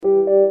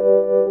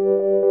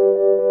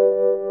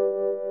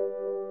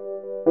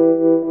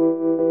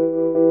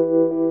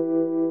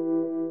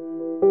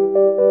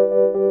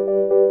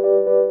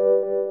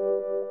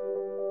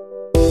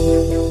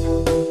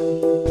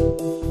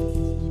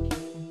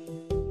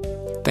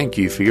Thank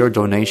you for your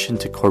donation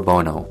to Cor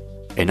Bono,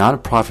 a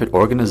non-profit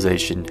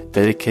organization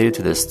dedicated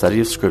to the study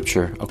of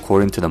Scripture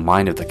according to the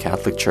mind of the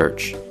Catholic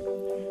Church.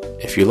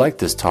 If you like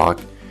this talk,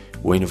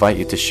 we invite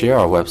you to share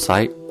our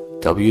website,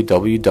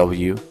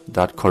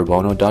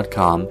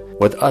 www.corbono.com,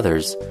 with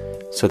others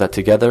so that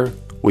together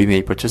we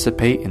may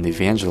participate in the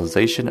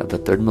evangelization of the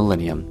third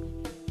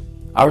millennium.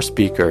 Our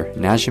speaker,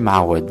 Najim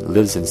Awad,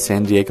 lives in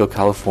San Diego,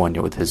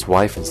 California with his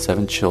wife and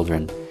 7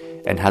 children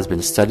and has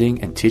been studying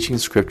and teaching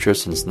Scripture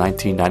since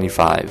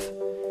 1995.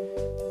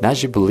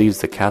 Najim believes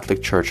the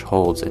Catholic Church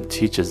holds and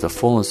teaches the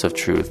fullness of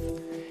truth,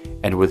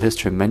 and with his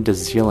tremendous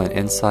zeal and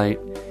insight,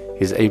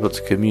 he is able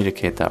to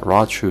communicate that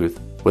raw truth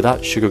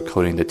without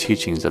sugarcoating the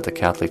teachings of the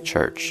Catholic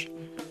Church.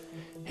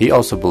 He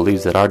also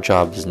believes that our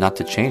job is not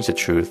to change the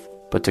truth,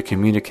 but to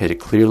communicate it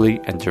clearly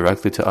and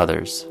directly to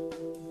others.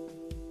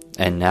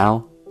 And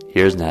now,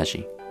 here's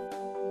Najim.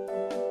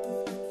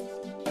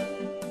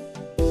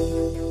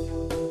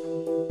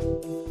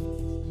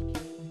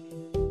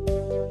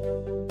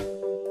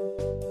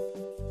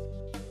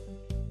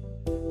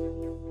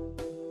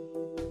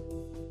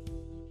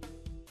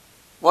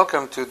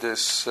 Welcome to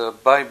this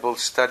Bible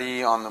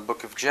study on the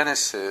book of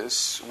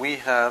Genesis. We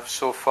have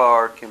so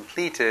far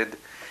completed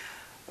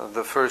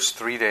the first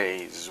 3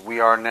 days. We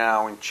are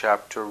now in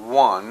chapter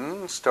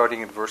 1,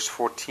 starting at verse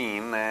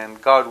 14,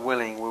 and God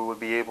willing, we will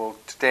be able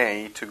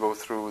today to go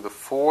through the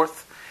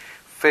 4th,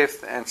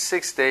 5th, and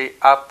 6th day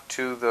up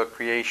to the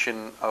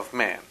creation of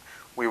man.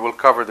 We will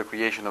cover the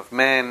creation of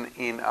man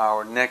in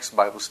our next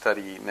Bible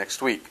study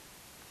next week.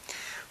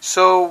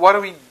 So why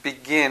don't we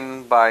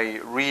begin by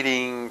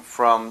reading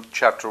from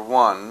chapter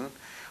 1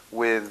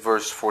 with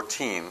verse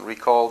 14.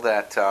 Recall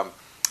that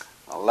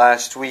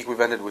last week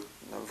we've ended with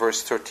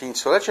verse 13.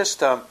 So let's just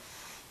go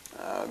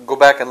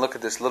back and look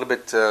at this a little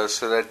bit so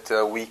that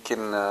we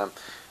can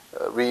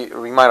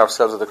remind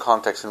ourselves of the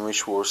context in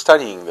which we were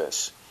studying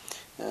this.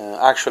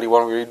 Actually, why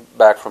don't we read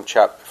back from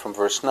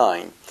verse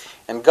 9.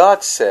 And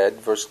God said,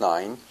 verse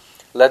 9,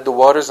 "Let the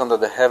waters under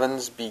the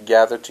heavens be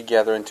gathered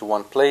together into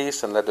one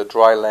place, and let the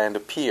dry land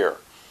appear."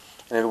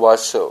 And it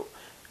was so.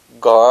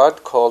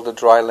 God called the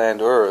dry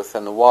land earth,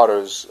 and the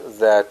waters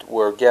that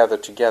were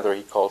gathered together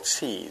he called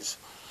seas.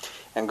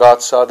 And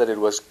God saw that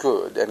it was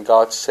good. And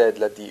God said,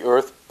 "Let the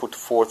earth put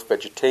forth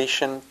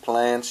vegetation,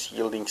 plants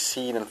yielding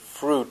seed, and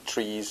fruit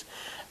trees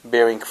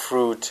bearing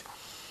fruit,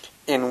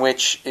 in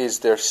which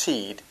is their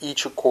seed,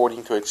 each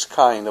according to its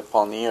kind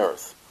upon the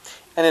earth."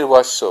 And it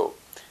was so.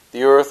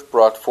 The earth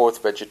brought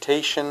forth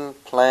vegetation,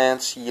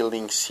 plants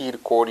yielding seed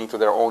according to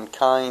their own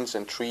kinds,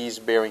 and trees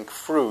bearing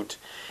fruit,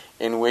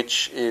 in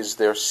which is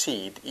their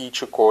seed,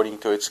 each according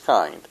to its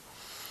kind.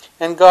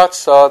 And God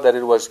saw that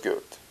it was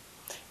good.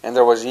 And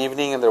there was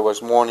evening and there was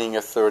morning,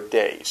 a third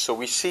day. So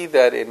we see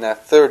that in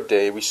that third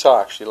day, we saw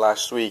actually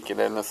last week,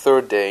 and in the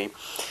third day,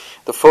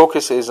 the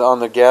focus is on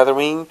the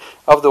gathering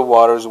of the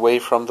waters away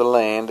from the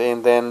land,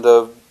 and then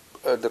the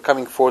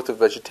coming forth of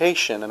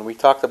vegetation. And we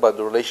talked about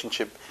the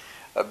relationship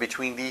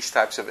between these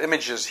types of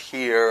images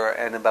here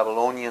and the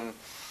Babylonian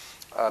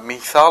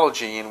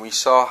mythology, and we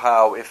saw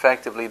how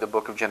effectively the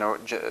book of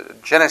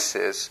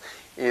Genesis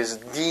is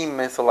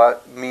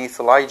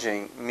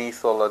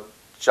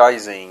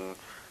mythologizing.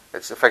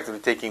 It's effectively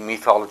taking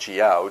mythology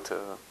out,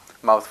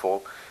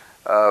 mouthful,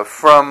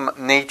 from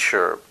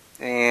nature.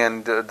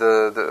 And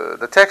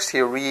the text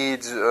here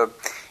reads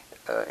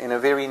in a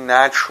very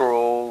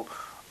natural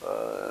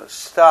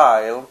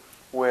style,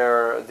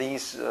 where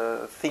these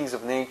things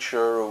of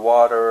nature,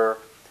 water,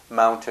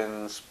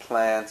 mountains,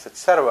 plants,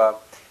 etc.,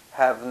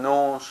 have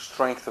no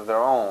strength of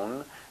their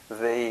own.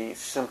 They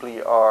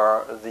simply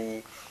are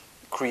the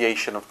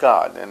creation of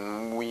God.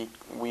 And we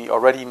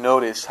already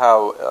noticed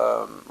how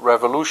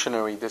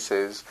revolutionary this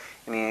is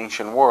in the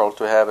ancient world,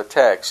 to have a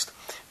text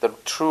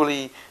that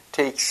truly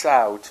takes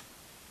out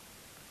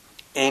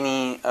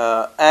any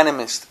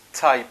animist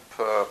type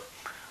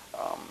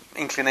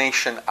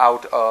inclination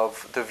out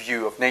of the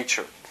view of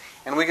nature.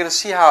 And we're going to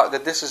see how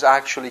that this is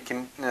actually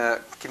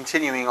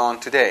continuing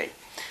on today.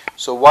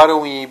 So why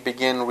don't we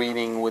begin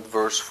reading with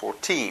verse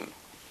 14.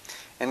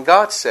 And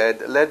God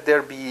said, "Let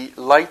there be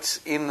lights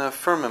in the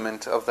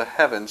firmament of the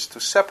heavens to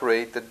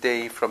separate the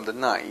day from the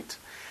night,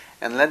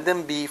 and let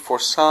them be for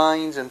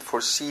signs and for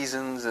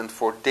seasons and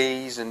for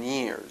days and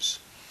years.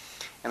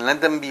 And let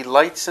them be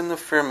lights in the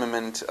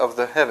firmament of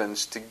the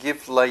heavens to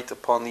give light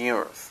upon the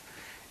earth."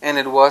 And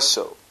it was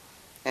so.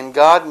 And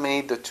God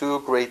made the 2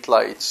 great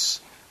lights,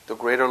 the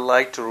greater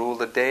light to rule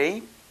the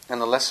day, and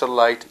the lesser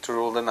light to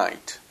rule the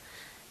night.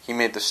 He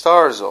made the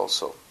stars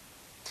also.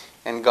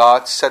 And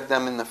God set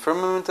them in the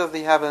firmament of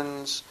the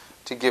heavens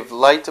to give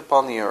light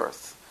upon the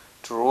earth,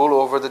 to rule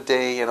over the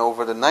day and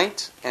over the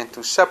night, and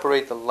to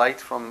separate the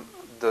light from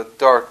the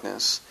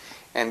darkness.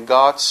 And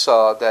God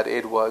saw that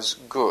it was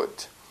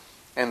good.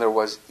 And there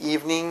was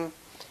evening,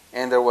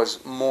 and there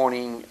was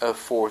morning, a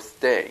 4th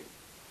day.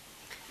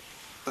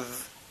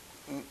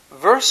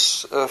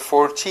 Verse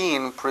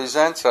 14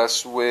 presents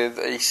us with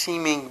a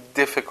seeming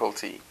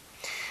difficulty,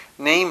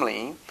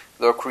 namely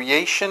the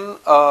creation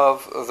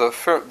of the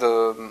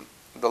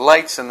the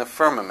lights in the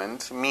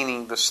firmament,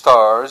 meaning the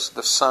stars,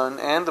 the sun,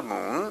 and the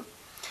moon,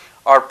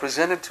 are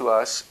presented to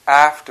us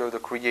after the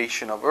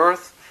creation of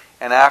earth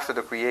and after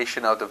the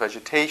creation of the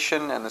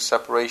vegetation and the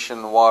separation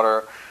of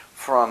water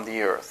from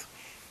the earth.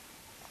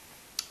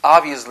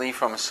 Obviously,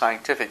 from a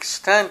scientific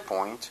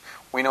standpoint,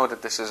 we know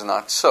that this is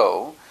not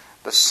so.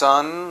 The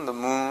sun, the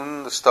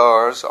moon, the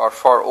stars are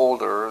far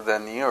older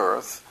than the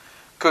earth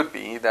could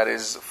be, that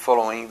is,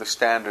 following the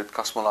standard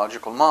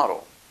cosmological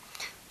model.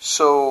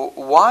 So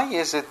why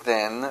is it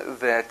then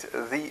that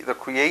the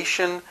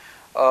creation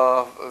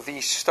of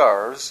these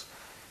stars,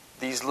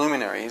 these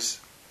luminaries,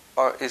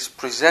 is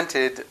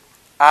presented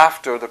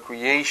after the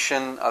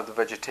creation of the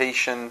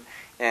vegetation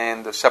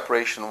and the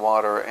separation of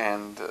water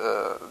and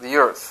the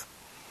earth?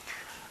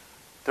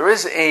 There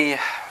is a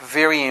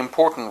very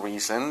important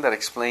reason that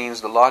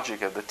explains the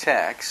logic of the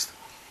text,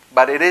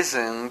 but it's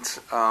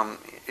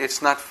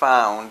not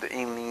found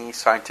in the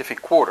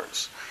scientific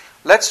quarters.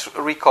 Let's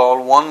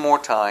recall one more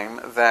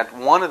time that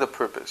one of the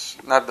purpose,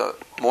 not the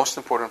most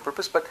important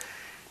purpose, but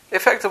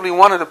effectively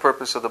one of the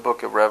purpose of the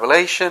book of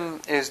Revelation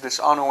is this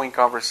ongoing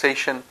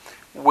conversation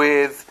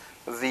with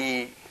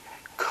the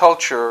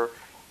culture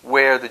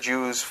where the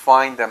Jews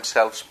find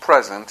themselves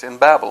present in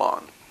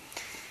Babylon.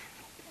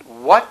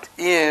 What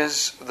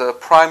is the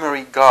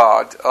primary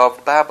god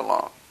of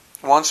Babylon?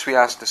 Once we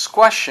ask this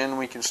question,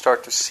 we can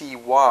start to see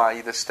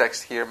why this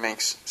text here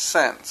makes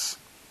sense.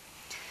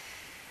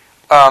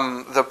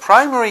 The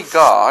primary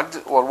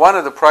god, or one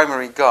of the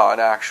primary god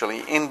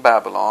actually in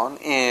Babylon,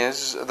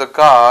 is the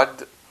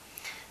god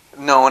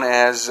known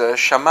as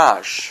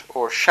Shamash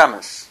or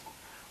Shamus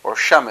or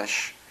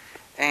Shamish,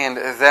 and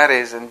that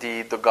is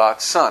indeed the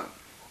god sun.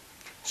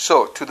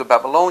 So to the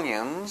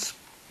Babylonians,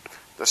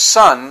 the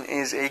sun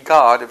is a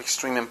god of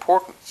extreme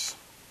importance.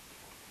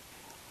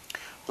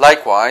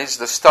 Likewise,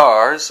 the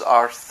stars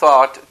are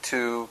thought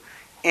to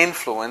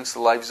influence the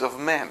lives of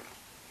men.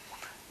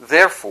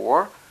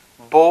 Therefore,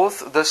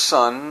 both the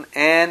sun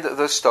and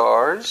the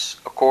stars,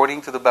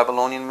 according to the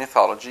Babylonian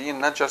mythology, and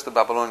not just the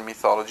Babylonian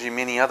mythology,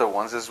 many other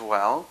ones as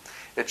well.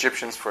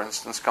 Egyptians, for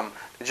instance,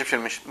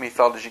 Egyptian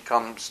mythology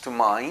comes to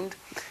mind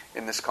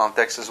in this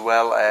context, as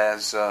well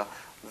as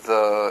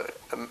the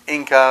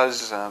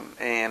Incas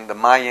and the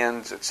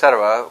Mayans,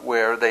 etc.,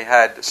 where they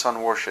had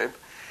sun worship.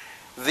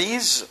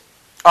 These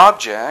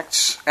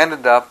objects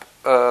ended up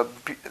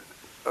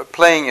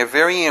playing a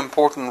very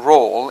important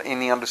role in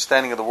the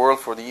understanding of the world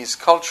for these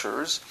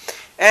cultures,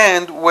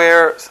 and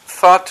were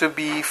thought to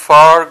be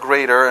far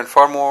greater and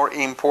far more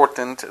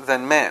important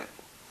than men.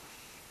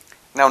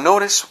 Now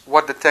notice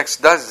what the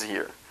text does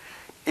here.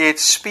 It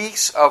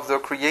speaks of the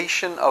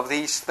creation of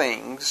these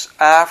things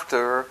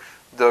after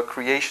the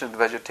creation of the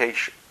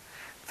vegetation.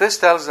 This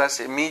tells us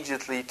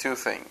immediately two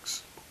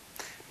things.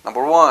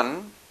 Number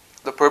one,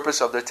 the purpose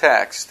of the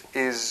text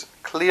is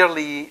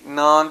clearly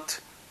not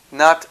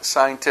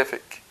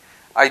scientific.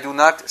 I do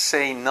not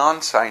say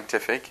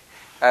non-scientific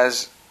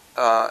as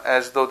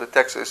though the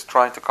text is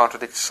trying to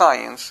contradict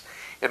science.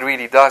 It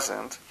really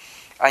doesn't.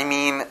 I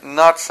mean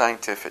not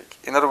scientific.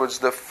 In other words,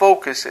 the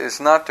focus is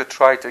not to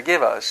try to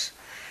give us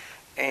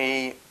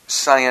a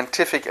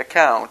scientific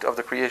account of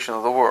the creation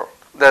of the world.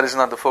 That is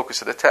not the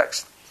focus of the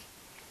text.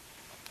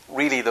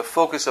 Really, the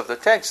focus of the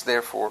text,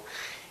 therefore,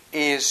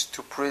 is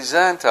to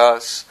present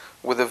us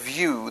with a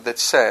view that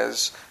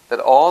says that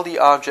all the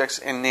objects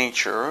in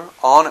nature,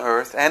 on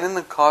earth and in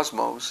the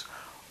cosmos,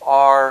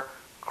 are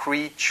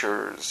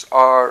creatures.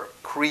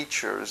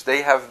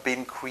 They have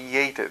been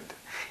created,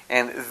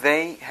 and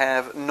they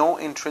have no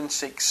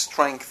intrinsic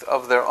strength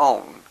of their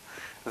own.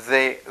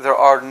 There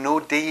are no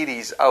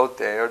deities out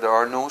there. There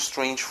are no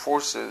strange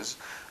forces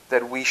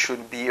that we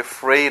should be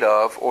afraid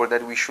of or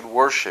that we should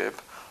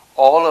worship.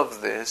 All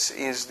of this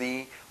is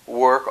the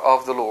work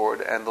of the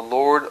Lord, and the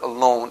Lord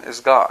alone is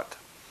God.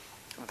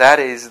 That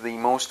is the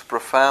most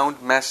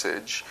profound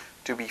message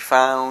to be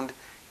found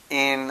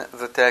in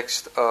the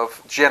text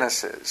of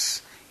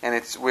Genesis. And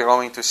we're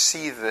going to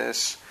see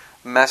this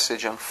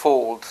message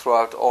unfold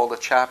throughout all the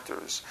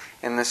chapters.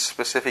 In this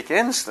specific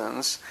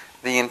instance,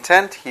 the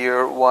intent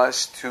here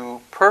was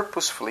to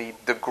purposefully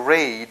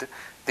degrade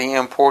the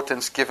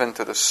importance given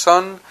to the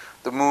sun,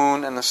 the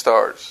moon, and the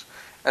stars.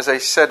 As I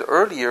said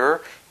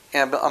earlier,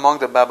 among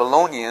the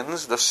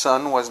Babylonians, the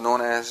sun was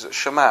known as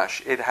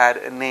Shamash. It had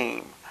a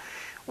name.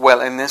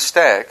 Well, in this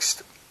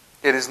text,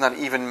 it is not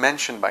even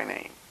mentioned by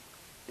name.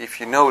 If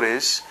you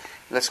notice,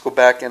 let's go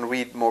back and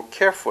read more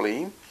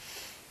carefully.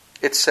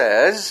 It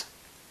says,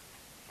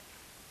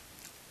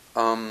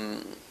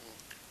 and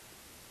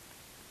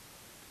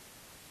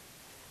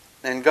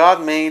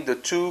God made the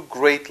two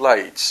great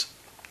lights,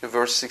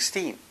 verse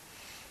 16.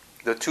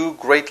 The two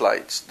great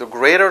lights, the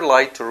greater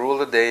light to rule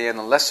the day and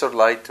the lesser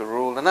light to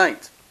rule the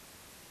night.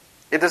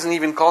 It doesn't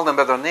even call them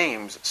by their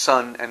names,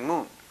 sun and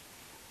moon.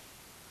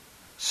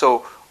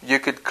 So you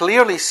could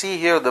clearly see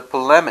here the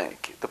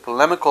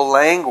polemical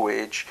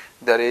language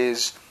that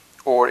is,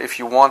 or if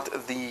you want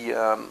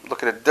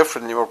look at it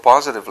differently or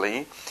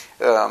positively,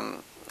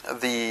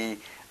 the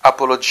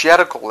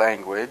apologetical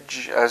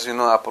language. As you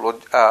know,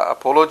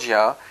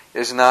 apologia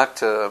is not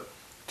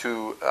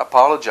to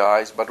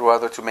apologize, but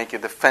rather to make a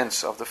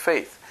defense of the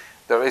faith.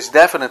 There is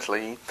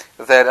definitely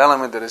that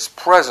element that is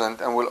present,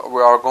 and we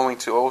are going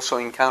to also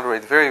encounter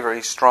it very,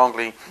 very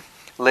strongly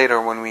later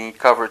when we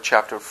cover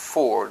chapter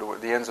 4,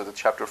 the ends of the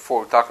chapter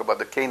 4. We talk about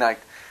the Canaanite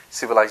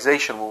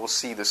civilization. We will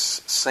see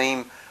this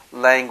same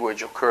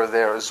language occur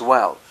there as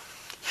well.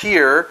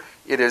 Here,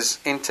 it is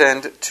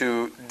intended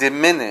to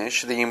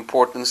diminish the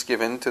importance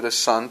given to the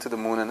sun, to the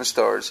moon, and the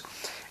stars.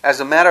 As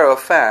a matter of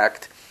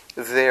fact,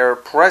 their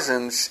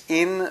presence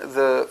in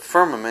the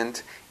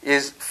firmament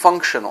is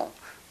functional.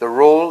 The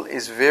role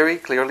is very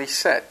clearly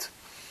set.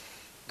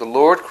 The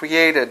Lord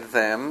created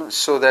them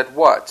so that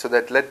what? So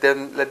that let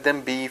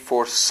them be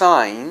for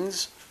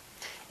signs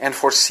and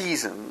for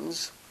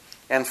seasons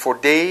and for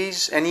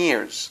days and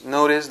years.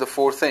 Notice the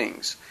four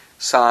things: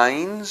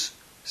 signs,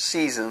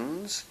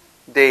 seasons,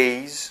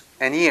 days,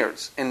 and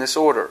years, in this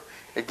order.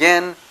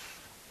 Again,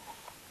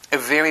 a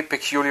very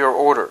peculiar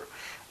order.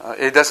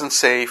 It doesn't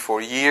say for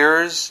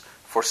years,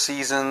 for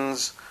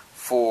seasons,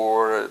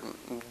 for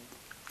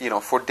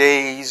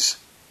days,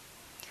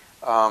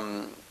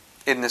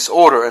 in this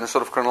order, in a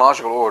sort of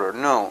chronological order.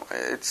 No,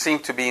 it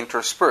seemed to be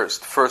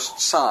interspersed. First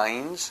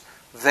signs,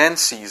 then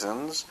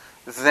seasons,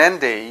 then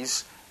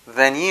days,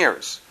 then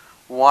years.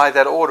 Why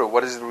that order?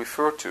 What does it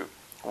refer to?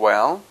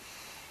 Well,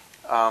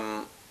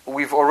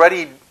 we've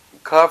already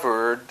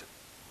covered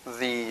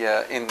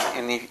in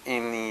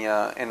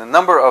a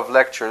number of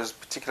lectures,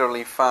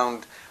 particularly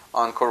found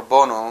on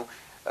Corbono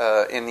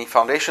in the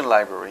Foundation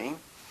Library,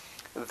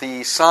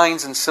 the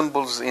signs and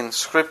symbols in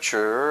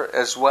Scripture,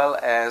 as well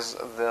as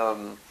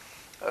the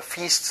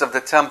feasts of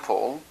the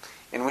temple,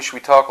 in which we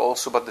talk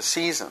also about the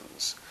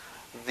seasons.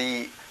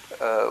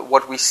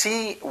 What we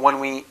see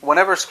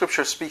whenever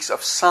Scripture speaks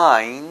of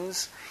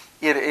signs,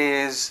 it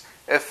is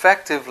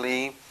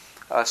effectively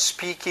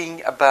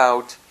speaking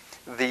about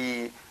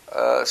the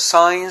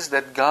signs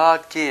that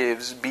God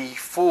gives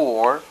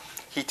before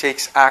He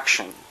takes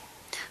action.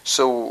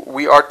 So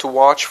we are to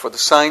watch for the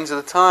signs of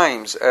the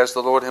times, as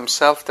the Lord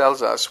Himself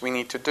tells us we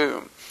need to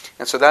do.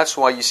 And so that's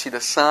why you see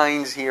the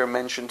signs here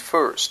mentioned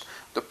first.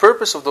 The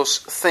purpose of those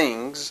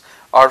things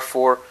are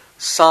for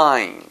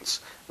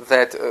signs,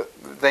 that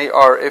they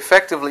are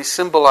effectively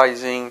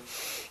symbolizing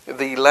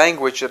the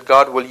language that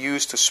God will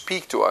use to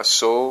speak to us.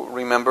 So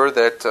remember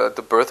that at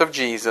the birth of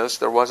Jesus,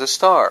 there was a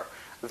star.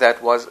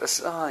 That was a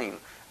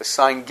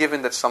sign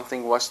given that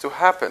something was to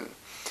happen.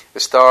 A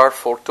star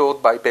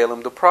foretold by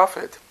Balaam the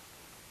prophet.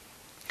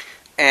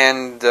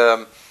 And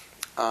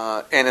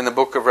in the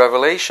book of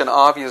Revelation,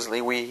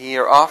 obviously, we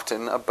hear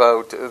often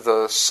about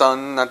the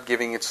sun not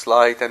giving its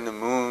light and the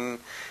moon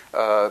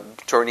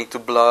turning to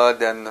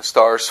blood and the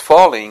stars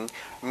falling,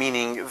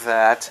 meaning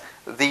that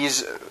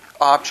these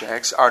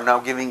objects are now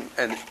giving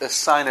a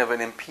sign of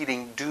an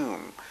impending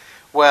doom.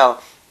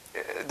 Well,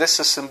 this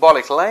is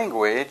symbolic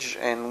language,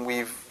 and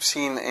we've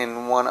seen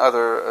in one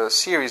other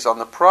series on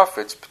the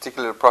prophets,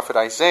 particularly the prophet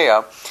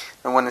Isaiah.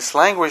 And when this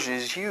language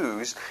is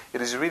used,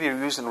 it is really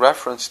used in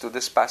reference to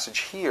this passage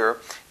here,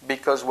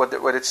 because what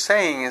it's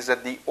saying is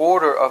that the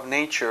order of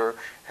nature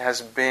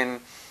has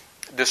been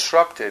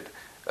disrupted.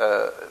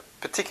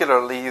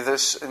 Particularly,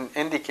 this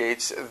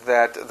indicates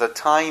that the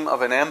time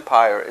of an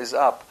empire is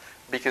up,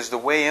 because the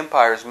way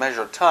empires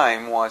measured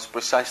time was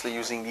precisely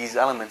using these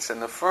elements in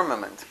the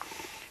firmament.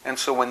 And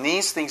so when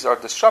these things are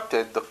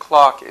disrupted, the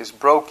clock is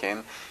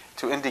broken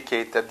to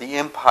indicate that the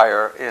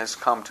empire has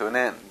come to an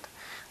end.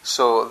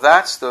 So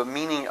that's the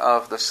meaning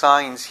of the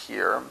signs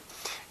here.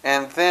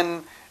 And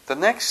then the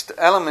next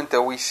element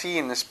that we see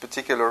in this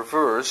particular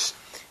verse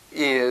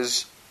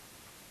is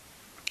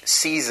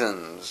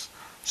seasons.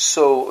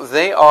 So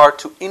they are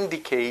to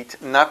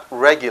indicate, not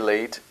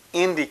regulate,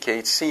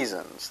 indicate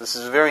seasons. This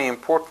is very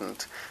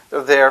important.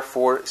 They're there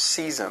for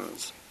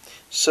seasons.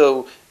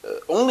 So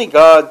only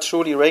God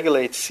truly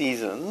regulates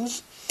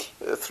seasons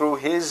through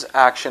His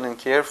action and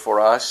care for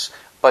us,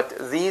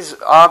 but these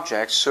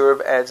objects serve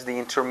as the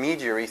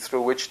intermediary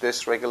through which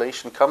this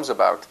regulation comes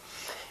about.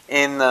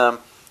 In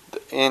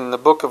the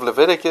book of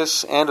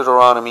Leviticus and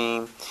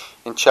Deuteronomy,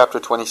 in chapter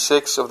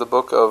 26 of the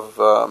book of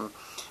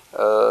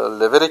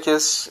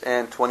Leviticus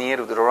and 28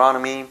 of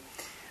Deuteronomy,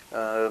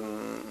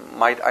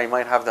 I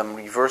might have them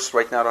reversed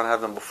right now, I don't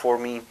have them before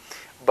me,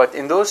 but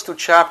in those two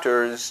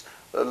chapters,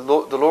 the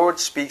Lord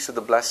speaks of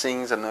the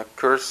blessings and the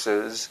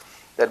curses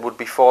that would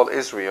befall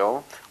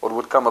Israel, or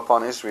would come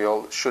upon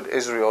Israel, should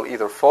Israel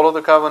either follow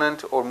the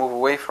covenant or move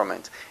away from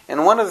it.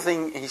 And one of the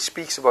things He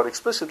speaks about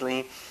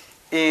explicitly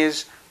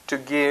is to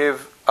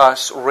give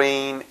us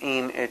rain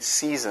in its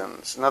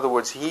seasons. In other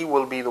words, He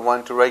will be the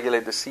one to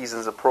regulate the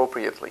seasons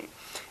appropriately.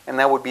 And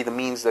that would be the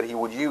means that He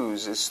would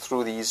use, is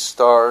through these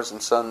stars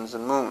and suns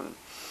and moon.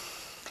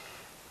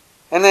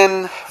 And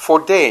then for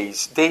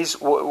days,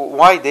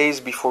 why days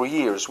before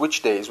years?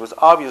 Which days? Was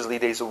obviously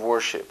days of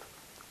worship,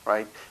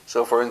 right?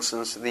 So, for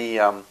instance,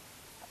 the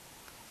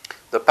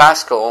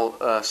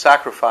Paschal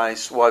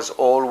sacrifice was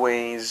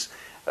always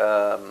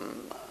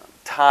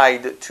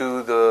tied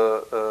to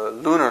the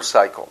lunar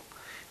cycle.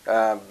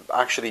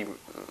 Actually,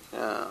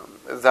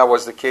 that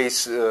was the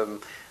case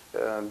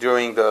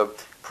during the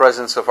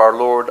presence of our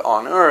Lord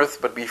on earth,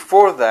 but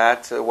before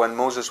that, when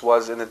Moses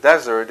was in the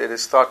desert, it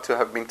is thought to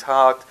have been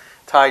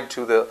tied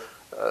to the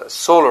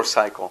solar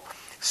cycle.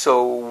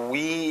 So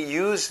we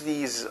use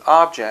these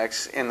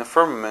objects in the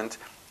firmament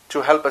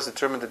to help us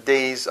determine the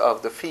days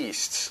of the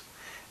feasts.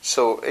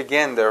 So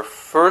again, their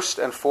first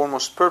and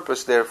foremost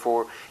purpose,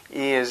 therefore,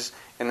 is,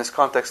 in this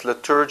context,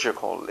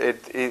 liturgical.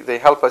 They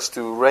help us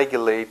to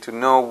regulate, to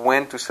know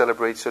when to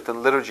celebrate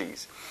certain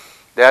liturgies.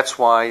 That's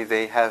why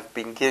they have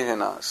been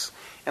given us.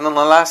 And then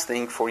the last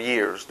thing, for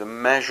years, the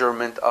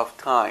measurement of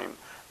time,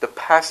 the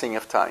passing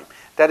of time.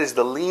 That is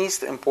the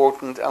least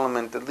important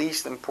element, the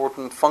least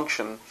important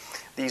function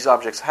these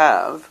objects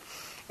have.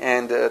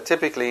 And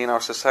typically in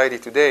our society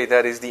today,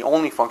 that is the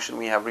only function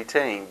we have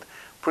retained,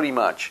 pretty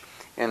much,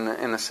 in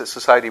the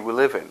society we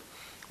live in.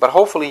 But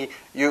hopefully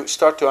you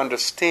start to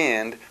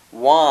understand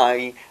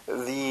why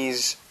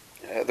the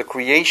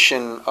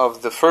creation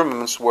of the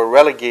firmaments were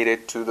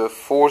relegated to the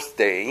fourth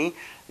day,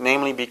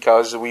 namely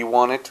because we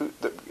wanted to,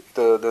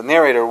 the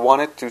narrator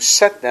wanted to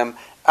set them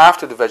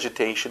after the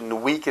vegetation, the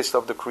weakest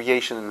of the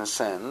creation in a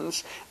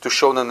sense, to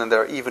show them that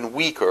they're even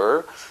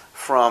weaker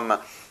from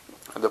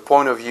the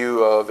point of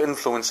view of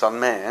influence on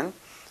man,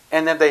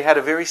 and that they had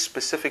a very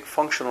specific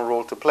functional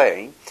role to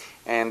play,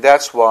 and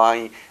that's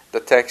why the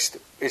text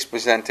is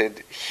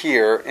presented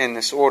here in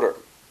this order.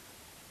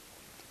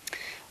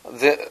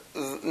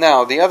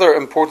 Now, the other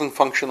important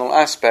functional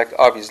aspect,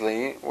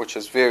 obviously, which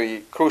is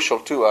very crucial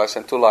to us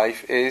and to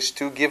life, is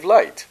to give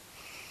light.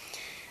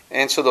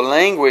 And so the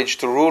language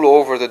to rule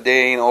over the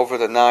day and over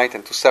the night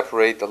and to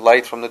separate the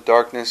light from the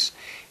darkness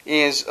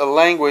is a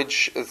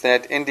language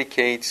that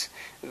indicates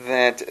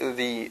that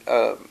the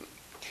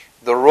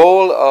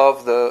role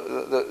of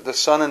the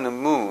sun and the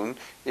moon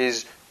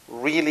is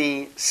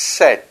really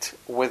set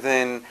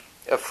within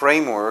a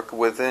framework,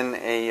 within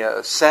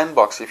a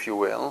sandbox, if you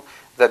will,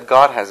 that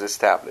God has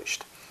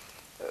established.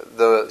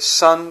 The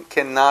sun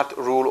cannot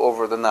rule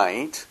over the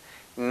night,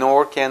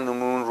 nor can the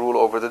moon rule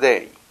over the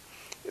day.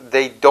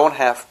 They don't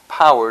have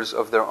powers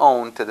of their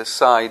own to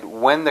decide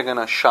when they're going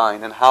to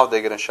shine and how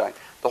they're going to shine.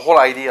 The whole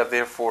idea,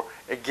 therefore,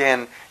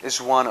 again, is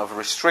one of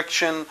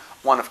restriction,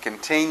 one of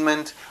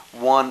containment,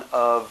 one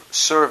of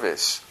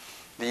service.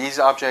 These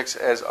objects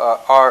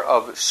are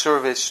of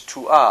service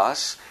to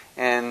us,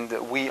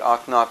 and we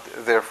ought not,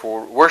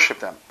 therefore, worship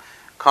them,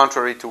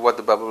 contrary to what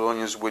the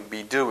Babylonians would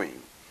be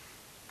doing.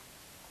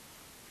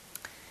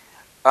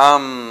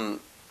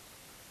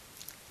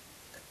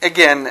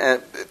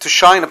 Again, to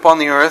shine upon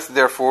the earth,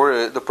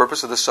 therefore, the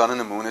purpose of the sun and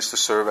the moon is to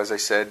serve, as I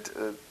said,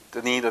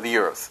 the need of the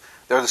earth.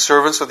 They're the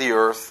servants of the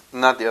earth,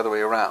 not the other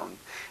way around.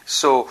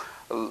 So,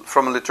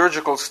 from a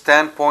liturgical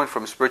standpoint,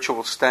 from a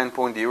spiritual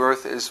standpoint, the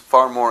earth is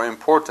far more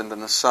important than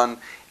the sun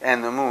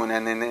and the moon.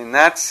 And in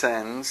that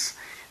sense,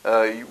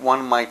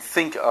 one might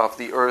think of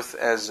the earth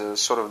as a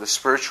sort of the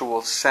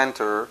spiritual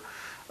center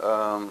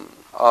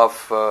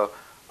of the,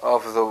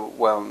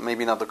 well,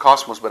 maybe not the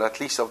cosmos, but at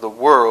least of the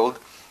world,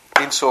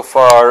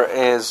 insofar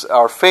as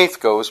our faith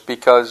goes,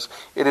 because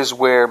it is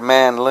where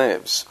man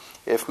lives.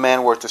 If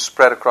man were to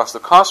spread across the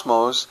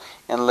cosmos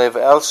and live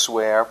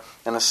elsewhere,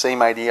 then the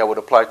same idea would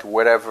apply to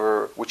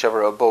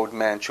whichever abode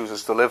man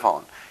chooses to live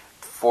on.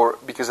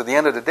 Because at the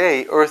end of the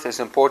day, earth is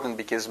important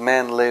because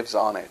man lives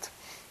on it,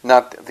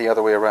 not the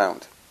other way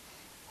around.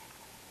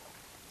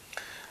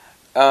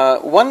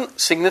 One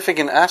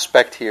significant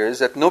aspect here is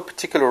that no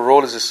particular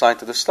role is assigned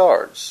to the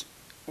stars,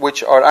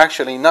 which are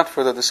actually not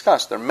further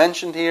discussed. They're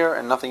mentioned here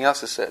and nothing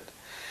else is said.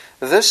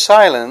 This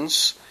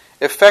silence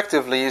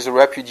effectively is a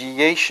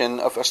repudiation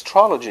of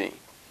astrology.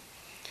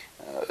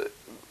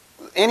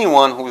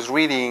 Anyone who's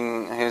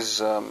reading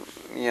his,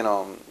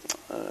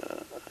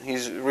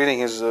 he's reading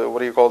his, what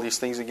do you call these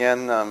things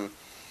again?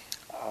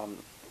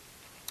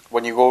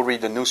 When you go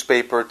read the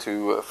newspaper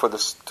to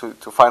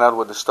find out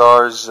what the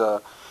stars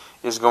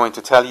is going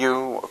to tell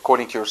you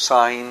according to your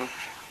sign,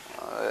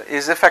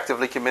 is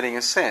effectively committing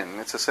a sin.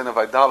 It's a sin of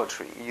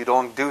idolatry. You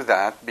don't do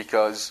that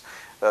because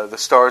the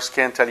stars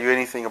can't tell you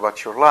anything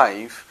about your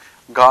life.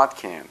 God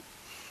can.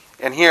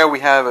 And here we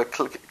have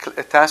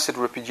a tacit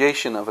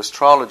repudiation of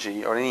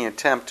astrology, or any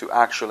attempt to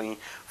actually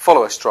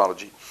follow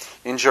astrology.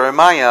 In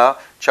Jeremiah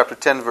chapter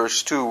 10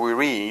 verse 2 we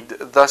read,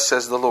 "Thus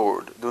says the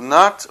Lord, do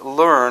not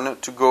learn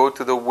to go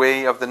to the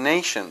way of the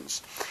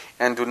nations,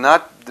 and do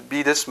not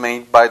be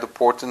dismayed by the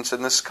portents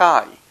in the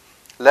sky.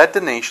 Let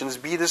the nations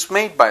be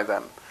dismayed by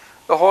them."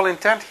 The whole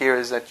intent here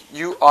is that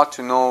you ought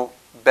to know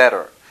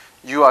better.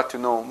 You ought to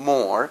know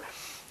more.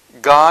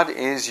 God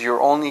is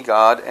your only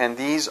God, and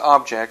these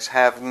objects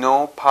have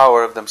no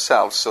power of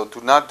themselves, so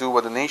do not do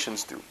what the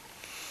nations do.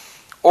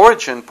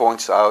 Origen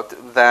points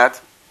out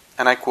that,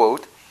 and I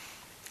quote,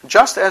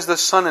 "Just as the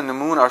sun and the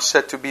moon are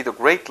said to be the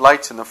great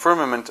lights in the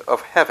firmament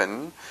of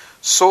heaven,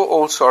 so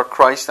also are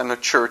Christ and the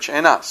church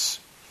in us.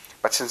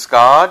 But since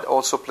God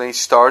also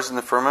placed stars in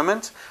the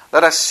firmament,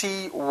 let us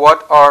see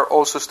what are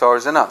also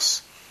stars in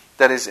us,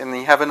 that is, in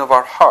the heaven of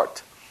our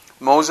heart.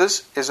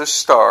 Moses is a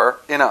star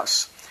in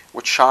us,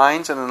 which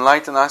shines and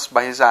enlightens us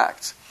by his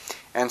acts.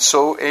 And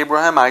so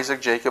Abraham,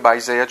 Isaac, Jacob,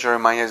 Isaiah,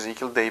 Jeremiah,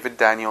 Ezekiel, David,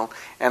 Daniel,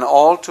 and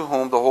all to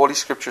whom the Holy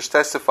Scriptures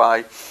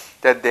testify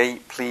that they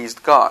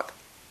pleased God.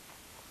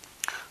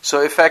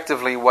 So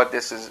effectively what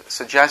this is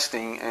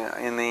suggesting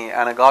in the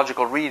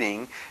anagogical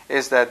reading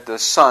is that the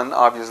sun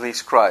obviously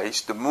is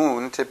Christ, the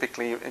moon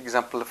typically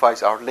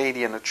exemplifies Our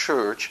Lady and the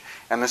Church,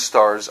 and the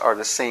stars are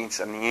the saints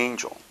and the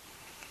angel.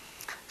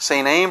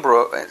 Saint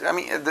Ambrose,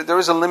 there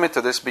is a limit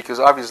to this because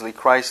obviously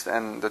Christ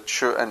and the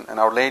Church and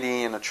Our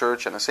Lady and the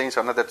Church and the saints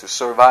are not there to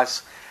serve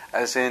us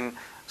as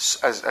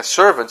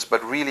servants,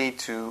 but really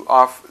to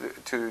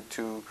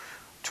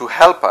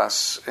help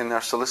us in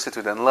our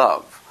solicitude and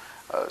love.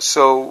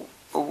 So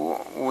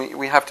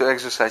we have to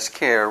exercise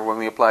care when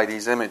we apply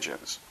these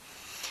images.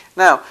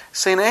 Now,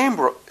 Saint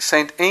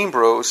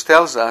Ambrose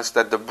tells us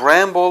that the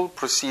bramble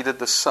preceded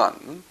the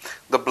sun,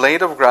 the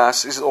blade of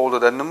grass is older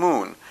than the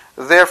moon.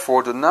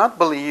 Therefore, do not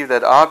believe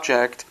that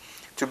object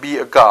to be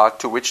a god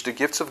to which the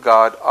gifts of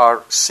God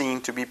are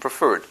seen to be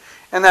preferred.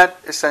 And that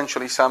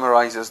essentially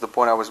summarizes the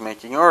point I was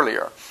making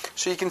earlier.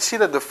 So you can see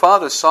that the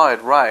Father saw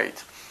it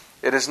right.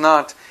 It is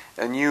not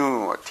a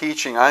new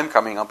teaching I'm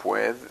coming up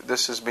with.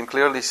 This has been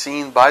clearly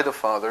seen by the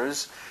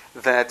Fathers,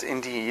 that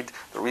indeed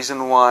the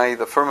reason why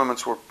the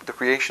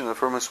creation of the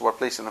firmaments were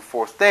placed in the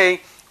fourth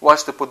day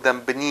was to put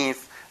them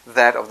beneath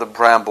that of the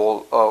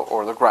bramble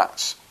or the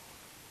grass.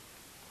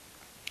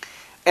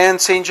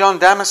 And St. John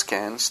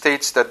Damascene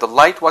states that the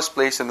light was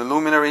placed in the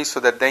luminaries so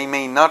that they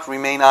may not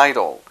remain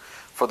idle.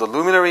 For the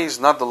luminary is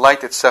not the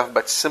light itself,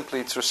 but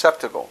simply its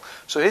receptacle.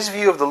 So his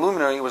view of the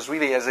luminary was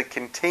really as a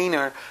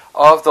container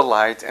of the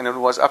light, and it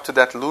was up to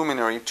that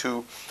luminary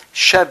to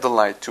shed the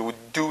light, to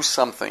do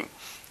something.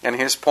 And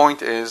his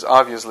point is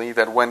obviously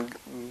that when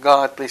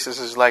God places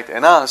his light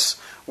in us,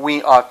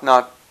 we ought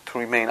not to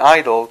remain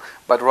idle,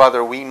 but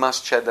rather we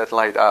must shed that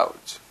light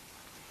out.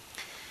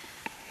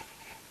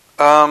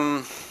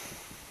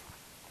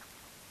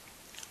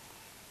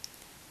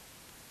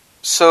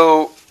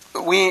 So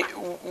we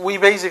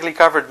basically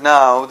covered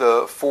now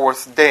the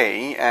fourth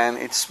day and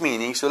its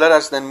meaning. So let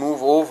us then move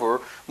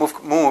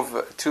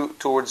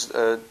towards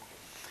the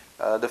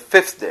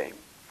fifth day.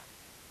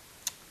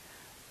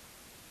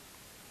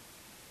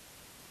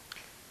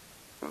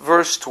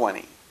 Verse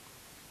 20.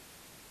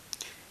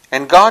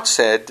 And God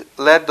said,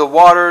 "Let the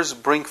waters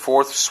bring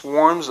forth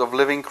swarms of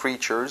living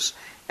creatures,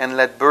 and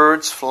let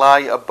birds fly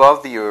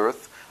above the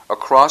earth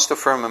across the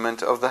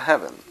firmament of the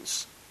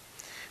heavens."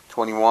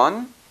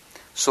 21.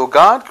 So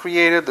God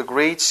created the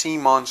great sea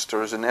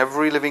monsters and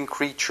every living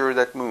creature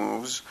that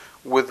moves,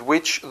 with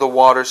which the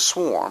waters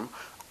swarm,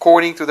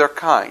 according to their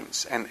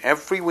kinds, and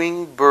every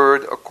winged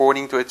bird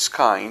according to its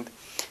kind.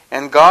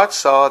 And God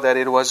saw that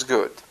it was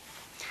good.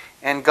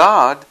 And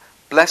God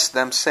blessed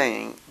them,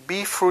 saying,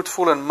 "Be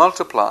fruitful and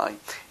multiply,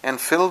 and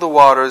fill the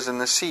waters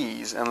and the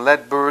seas, and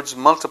let birds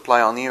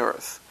multiply on the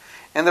earth."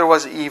 And there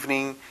was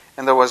evening,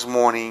 and there was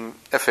morning,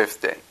 a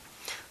fifth day.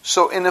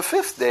 So in the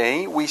fifth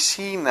day, we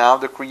see now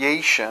the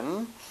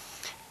creation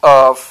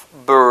of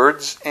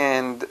birds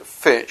and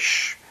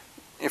fish,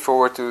 if I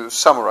were to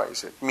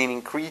summarize it,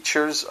 meaning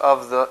creatures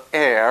of the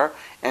air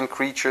and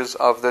creatures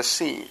of the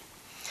sea.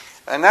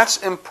 And that's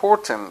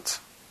important.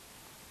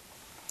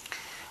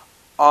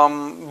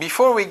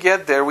 Before we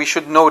get there, we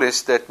should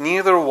notice that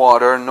neither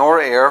water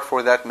nor air,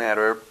 for that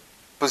matter,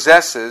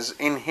 possesses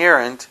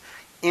inherent,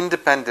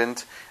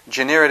 independent,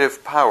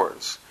 generative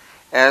powers,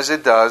 as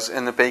it does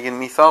in the pagan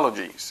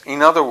mythologies.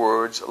 In other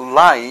words,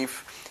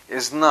 life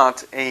is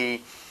not a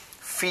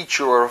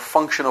feature or a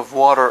function of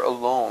water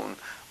alone.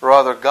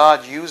 Rather,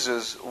 God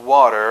uses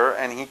water,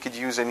 and He could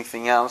use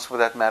anything else for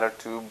that matter,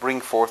 to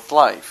bring forth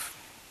life.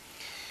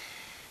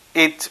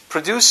 It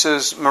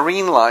produces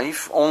marine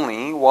life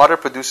only, water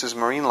produces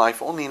marine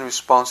life only in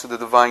response to the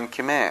divine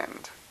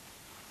command.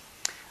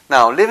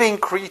 Now, living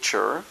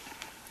creature,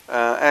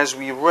 as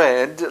we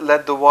read,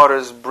 let the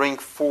waters bring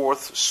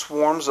forth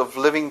swarms of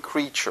living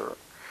creature.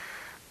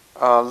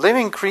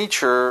 Living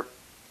creature,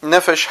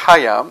 nefesh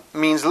haya,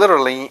 means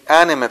literally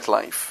animate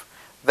life,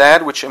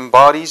 that which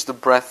embodies the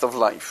breath of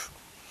life.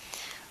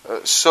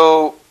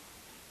 So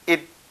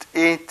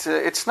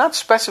it's not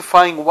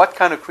specifying what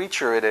kind of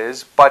creature it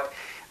is, but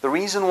the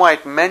reason why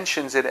it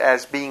mentions it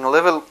as being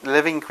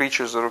living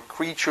creatures or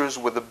creatures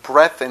with the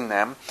breath in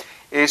them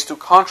is to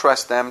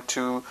contrast them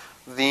to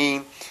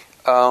the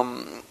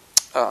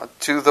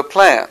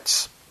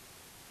plants.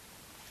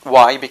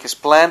 Why? Because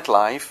plant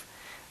life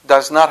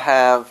does not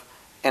have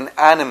an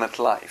animate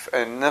life, a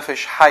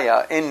nefesh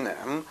haya in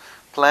them.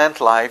 Plant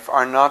life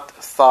are not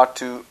thought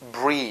to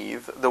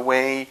breathe the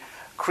way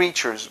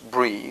creatures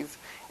breathe,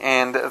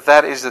 and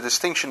that is the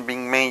distinction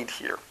being made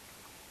here.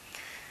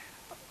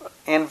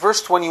 In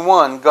verse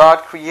 21, God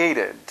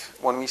created,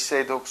 when we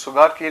say, so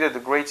God created the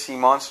great sea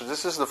monsters,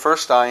 this is the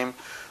first time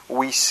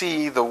we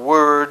see the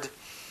word,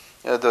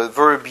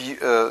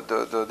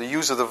 the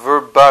use of the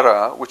verb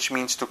bara, which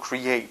means to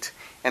create.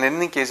 And it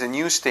indicates a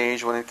new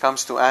stage when it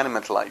comes to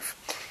animate life.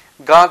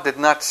 God did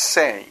not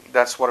say,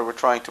 that's what we're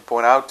trying to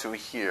point out to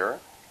here.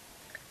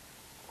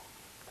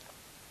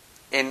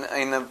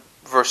 in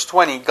verse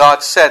 20,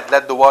 God said,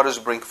 "Let the waters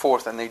bring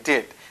forth," and they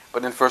did.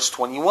 But in verse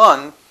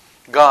 21,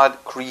 God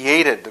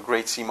created the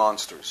great sea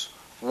monsters.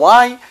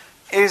 Why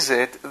is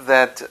it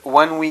that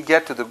when we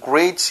get to the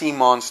great sea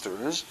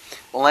monsters,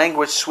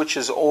 language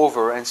switches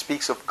over and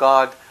speaks of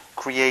God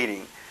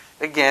creating?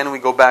 Again, we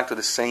go back to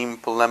the same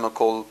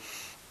polemical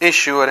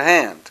issue at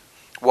hand.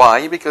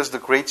 Why? Because the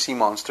great sea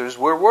monsters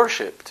were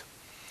worshipped.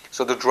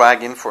 So the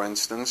dragon, for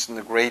instance, and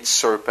the great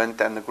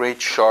serpent, and the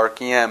great shark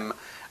Yem,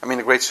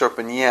 the great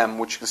serpent Yem,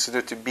 which is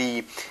considered to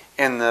be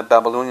in the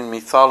Babylonian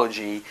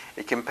mythology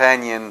a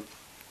companion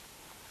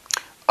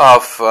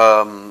of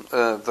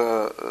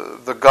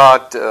the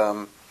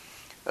god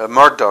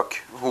Marduk,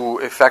 who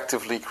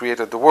effectively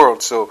created the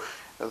world. So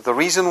the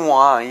reason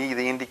why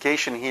the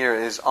indication here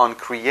is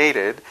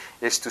uncreated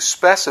is to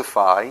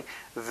specify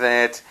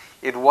that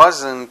it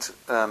wasn't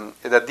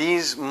that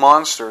these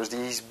monsters,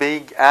 these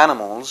big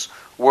animals,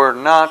 were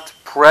not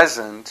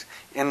present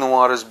in the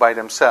waters by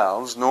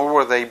themselves, nor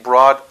were they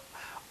brought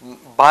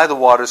by the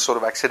waters sort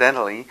of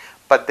accidentally,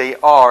 but they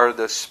are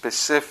the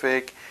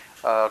specific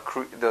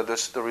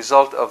the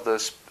result of the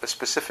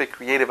specific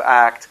creative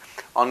act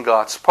on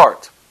God's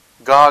part.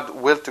 God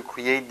willed to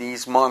create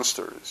these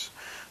monsters.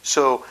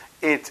 So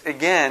it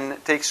again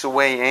takes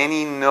away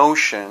any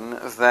notion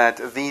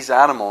that these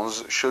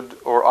animals should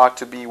or ought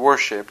to be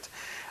worshipped.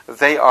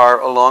 They are,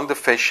 along the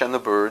fish and the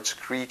birds,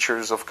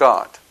 creatures of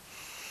God.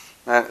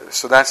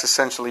 So that's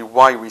essentially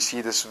why we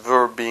see this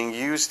verb being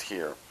used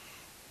here.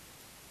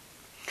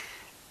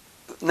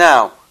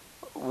 Now,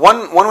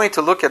 one way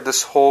to look at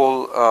this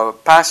whole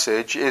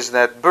passage is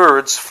that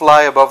birds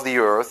fly above the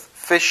earth,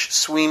 fish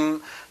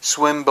swim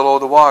below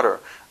the water.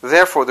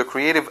 Therefore, the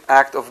creative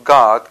act of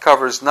God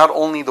covers not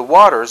only the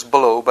waters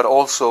below, but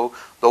also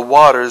the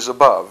waters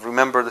above.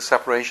 Remember the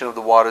separation of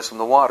the waters from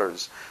the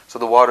waters. So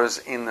the waters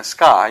in the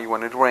sky,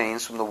 when it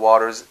rains, from the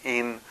waters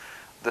in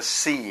the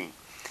sea.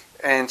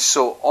 And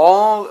so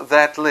all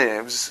that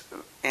lives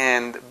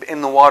and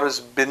in the waters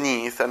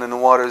beneath and in the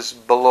waters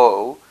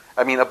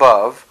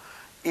above,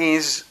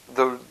 is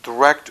the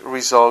direct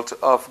result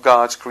of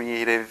God's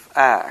creative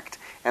act.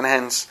 And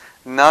hence,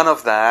 none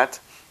of that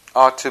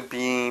ought to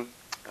be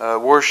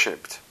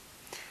worshipped.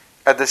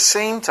 At the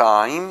same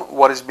time,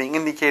 what is being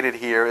indicated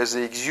here is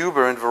the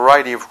exuberant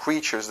variety of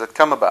creatures that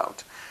come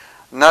about,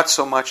 not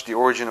so much the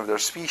origin of their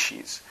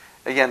species.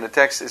 Again, the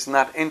text is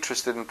not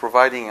interested in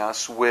providing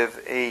us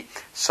with a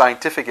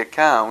scientific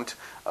account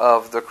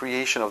of the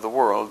creation of the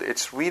world.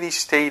 It's really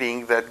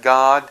stating that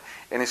God,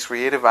 in His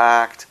creative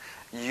act,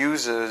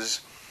 uses,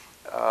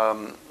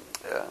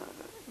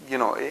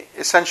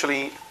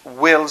 essentially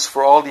wills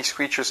for all these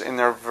creatures in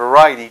their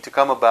variety to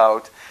come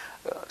about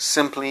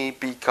simply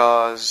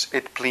because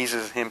it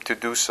pleases Him to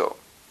do so.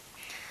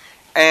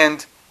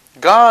 And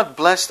God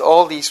blessed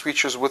all these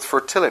creatures with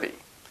fertility.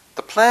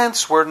 The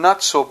plants were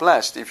not so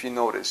blessed, if you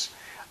notice.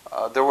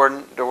 There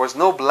was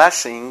no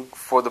blessing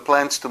for the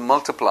plants to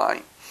multiply.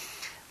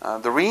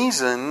 The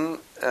reason,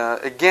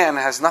 again,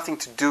 has nothing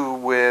to do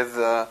with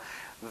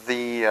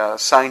the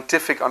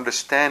scientific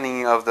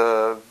understanding of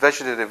the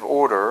vegetative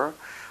order,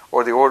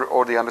 or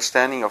the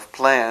understanding of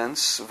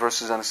plants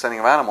versus understanding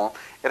of animal.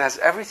 It has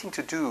everything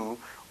to do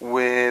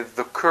with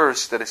the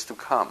curse that is to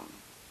come.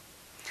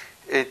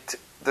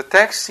 The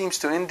text seems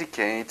to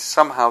indicate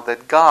somehow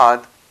that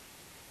God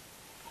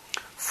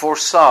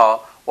foresaw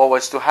what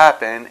was to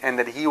happen, and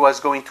that He was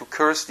going to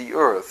curse the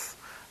earth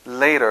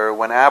later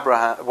when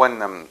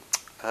Adam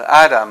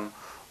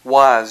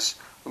was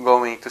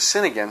going to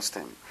sin against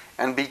Him.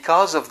 And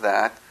because of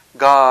that,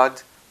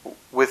 God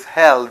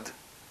withheld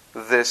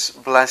this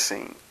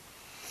blessing.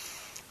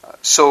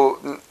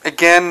 So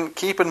again,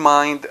 keep in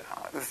mind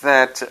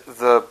that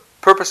the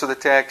purpose of the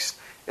text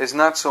is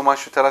not so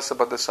much to tell us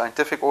about the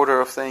scientific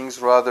order of things,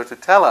 rather to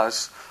tell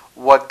us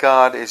what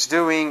God is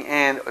doing,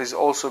 and is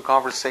also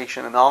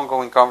an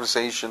ongoing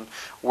conversation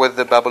with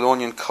the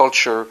Babylonian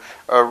culture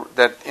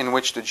in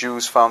which the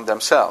Jews found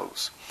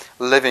themselves,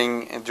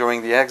 living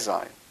during the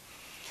exile.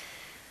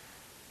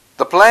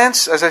 The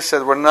plants, as I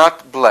said, were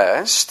not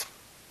blessed.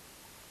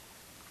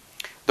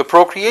 The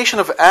procreation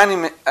of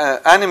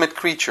animate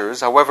creatures,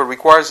 however,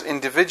 requires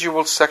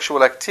individual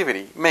sexual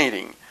activity,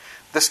 mating.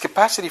 This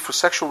capacity for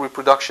sexual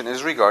reproduction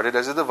is regarded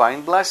as a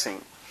divine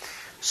blessing.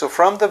 So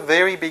from the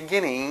very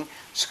beginning,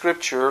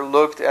 Scripture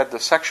looked at the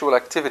sexual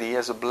activity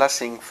as a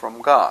blessing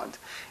from God.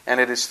 And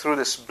it is through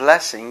this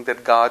blessing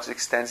that God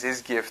extends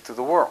His gift to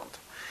the world.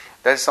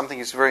 That is something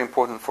that's very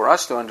important for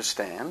us to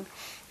understand,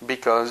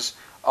 because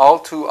all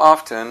too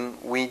often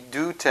we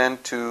do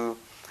tend to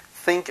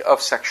think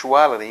of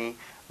sexuality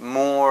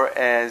more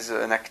as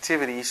an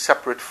activity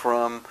separate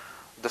from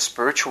the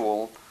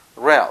spiritual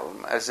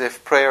realm, as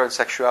if prayer and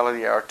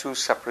sexuality are two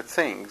separate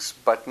things.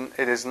 But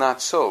it is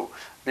not so,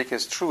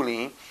 because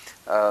truly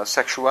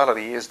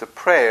sexuality is the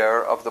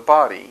prayer of the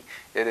body.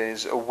 It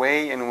is a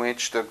way in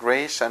which the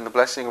grace and the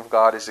blessing of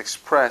God is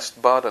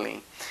expressed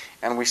bodily.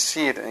 And we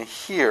see it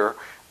here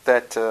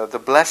that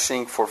the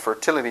blessing for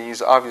fertility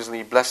is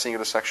obviously blessing of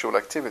the sexual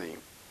activity.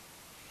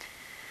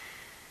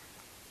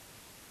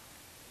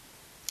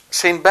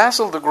 St.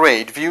 Basil the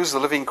Great views the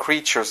living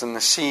creatures in the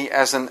sea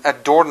as an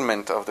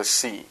adornment of the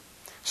sea.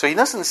 So he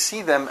doesn't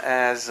see them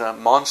as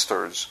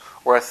monsters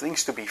or as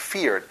things to be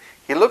feared.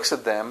 He looks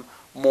at them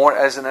more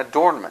as an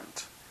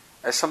adornment,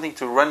 as something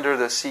to render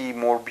the sea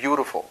more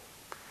beautiful.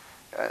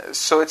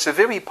 So it's a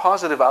very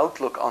positive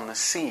outlook on the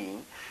sea,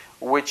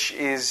 which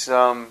is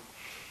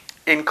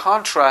in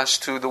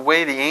contrast to the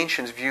way the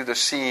ancients view the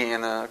sea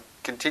in a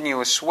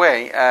continuous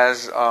way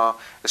as a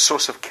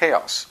source of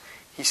chaos.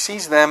 He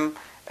sees them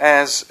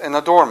as an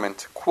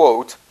adornment.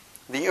 Quote,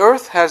 "The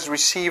earth has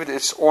received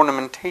its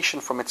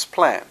ornamentation from its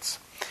plants.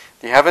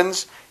 The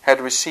heavens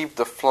had received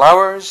the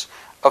flowers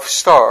of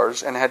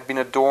stars and had been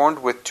adorned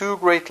with two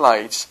great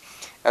lights,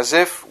 as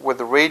if with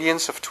the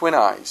radiance of twin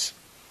eyes.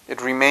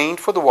 It remained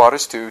for the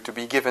waters too to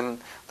be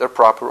given their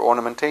proper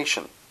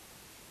ornamentation."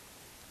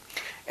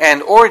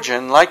 And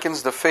Origen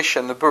likens the fish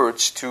and the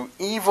birds to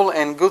evil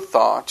and good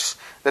thoughts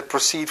that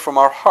proceed from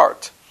our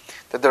heart,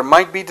 that there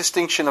might be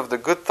distinction of the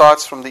good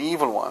thoughts from the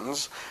evil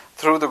ones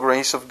through the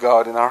grace of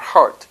God in our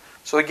heart.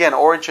 So again,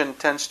 Origen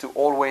tends to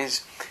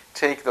always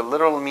take the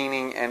literal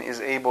meaning and is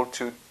able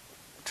to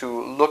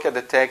look at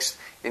the text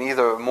in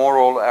either a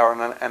moral or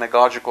an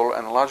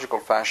analogical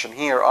fashion.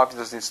 Here,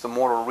 obviously, it's the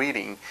moral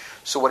reading.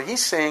 So what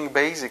he's saying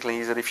basically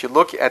is that if you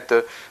look at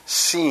the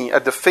sea,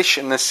 at the fish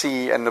in the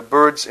sea and the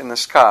birds in the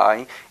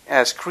sky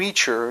as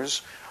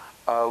creatures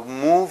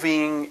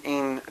moving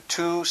in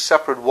two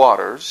separate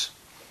waters,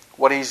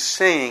 what he's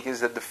saying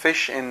is that the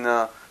fish in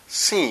the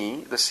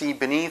sea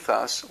beneath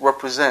us,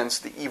 represents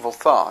the evil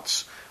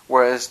thoughts,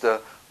 whereas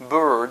the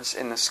birds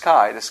in the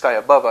sky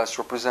above us,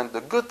 represent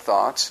the good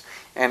thoughts,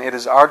 and it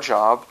is our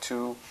job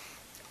to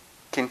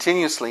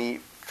continuously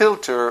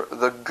filter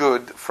the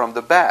good from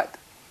the bad.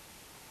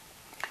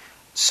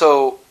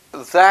 So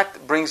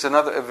that brings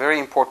a very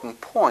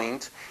important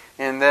point,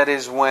 and that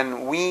is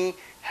when we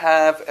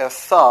have a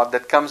thought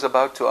that comes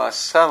about to us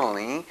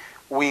suddenly,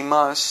 we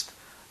must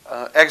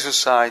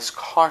exercise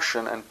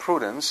caution and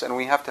prudence, and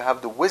we have to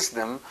have the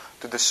wisdom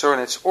to discern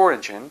its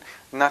origin,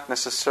 not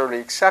necessarily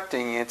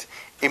accepting it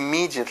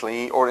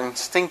immediately or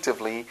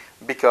instinctively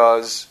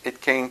because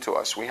it came to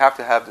us. We have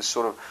to have this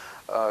sort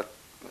of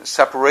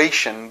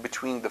separation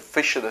between the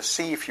fish of the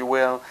sea, if you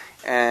will,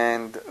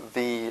 and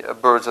the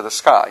birds of the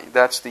sky.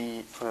 That's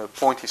the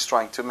point he's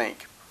trying to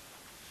make.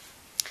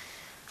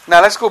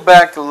 Now let's go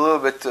back a little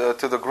bit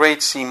to the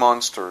great sea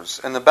monsters.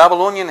 In the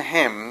Babylonian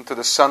hymn to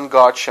the sun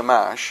god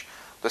Shamash,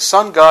 the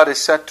sun god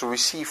is said to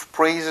receive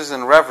praises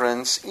and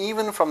reverence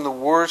even from the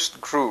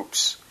worst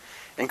groups.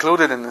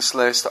 Included in this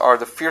list are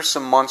the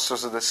fearsome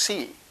monsters of the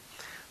sea.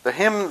 The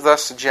hymn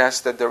thus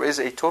suggests that there is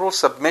a total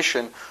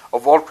submission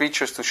of all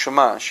creatures to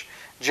Shamash,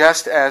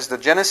 just as the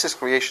Genesis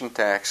creation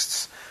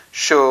texts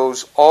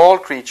shows all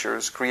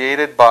creatures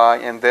created by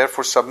and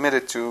therefore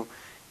submitted to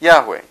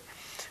Yahweh.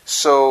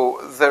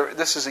 So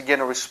this is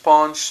again a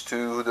response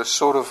to the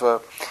sort of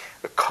a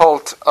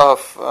cult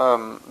of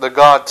the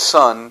god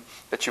sun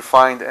that you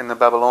find in the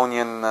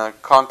Babylonian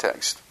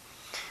context.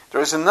 There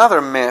is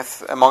another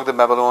myth among the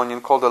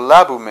Babylonian called the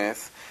Labu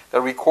myth that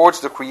records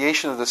the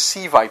creation of the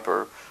sea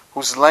viper,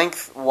 whose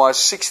length was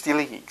 60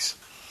 leagues.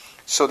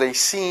 So they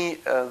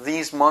see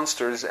these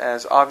monsters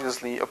as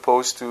obviously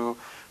opposed to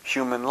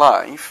human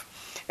life.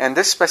 And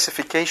this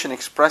specification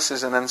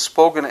expresses an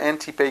unspoken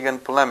anti-pagan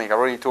polemic. I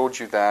already told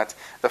you that.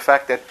 The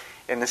fact that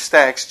in this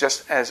text,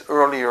 just as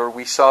earlier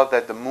we saw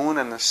that the moon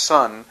and the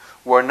sun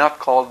were not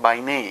called by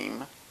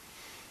name,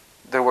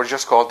 they were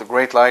just called the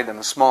great light and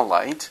the small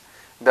light.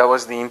 That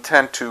was the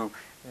intent to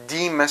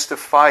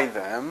demystify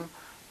them,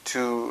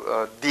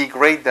 to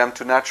degrade them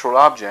to natural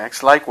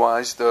objects.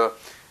 Likewise, the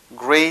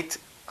great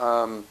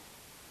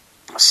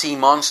sea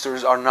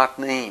monsters are not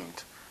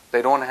named.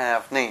 They don't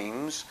have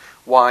names.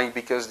 Why?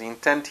 Because the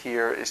intent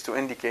here is to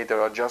indicate they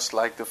are just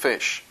like the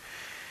fish.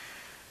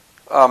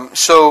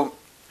 So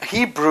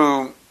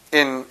Hebrew,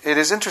 it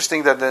is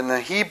interesting that in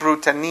the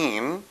Hebrew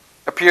Tanin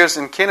appears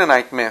in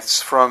Canaanite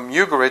myths from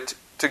Ugarit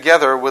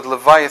together with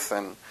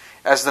Leviathan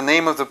as the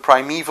name of the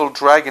primeval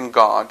dragon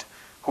god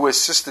who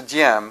assisted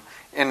Yam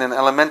in an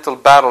elemental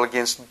battle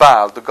against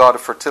Baal, the god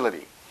of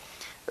fertility.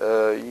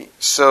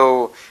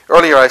 So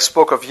earlier I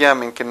spoke of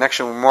Yam in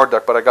connection with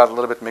Marduk, but I got a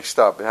little bit mixed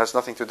up. It has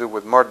nothing to do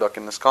with Marduk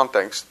in this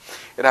context.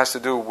 It has to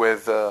do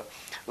with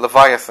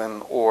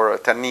Leviathan or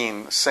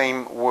Tanin,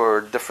 same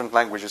word, different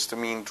languages to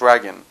mean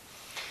dragon.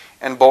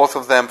 And both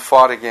of them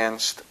fought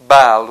against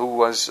Baal, who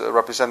was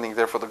representing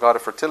therefore the god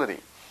of fertility.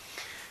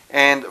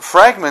 And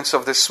fragments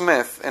of this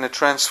myth in a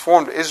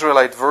transformed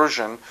Israelite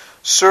version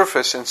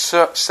surface in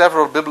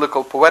several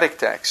biblical poetic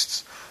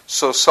texts.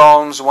 So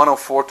Psalms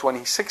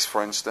 104:26,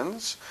 for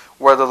instance,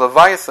 where the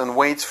Leviathan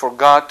waits for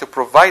God to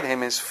provide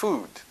him his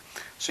food.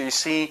 So you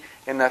see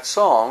in that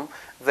song,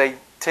 they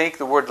take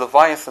the word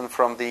Leviathan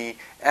from the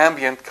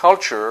ambient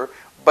culture,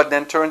 but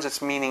then turns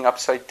its meaning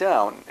upside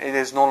down. It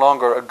is no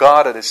longer a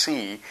god of the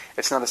sea.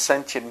 It's not a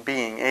sentient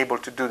being able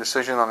to do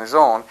decision on his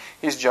own.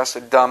 He's just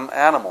a dumb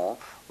animal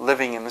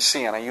living in the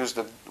sea. And I use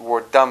the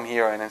word dumb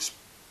here in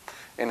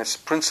its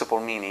principal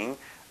meaning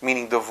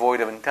devoid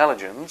of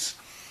intelligence.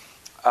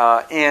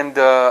 And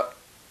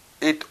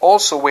it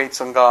also waits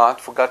on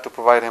God for God to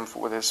provide him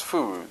with his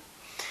food.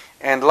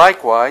 And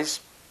likewise,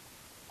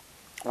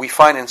 we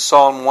find in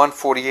Psalm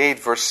 148,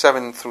 verse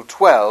 7 through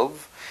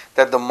 12,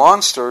 that the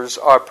monsters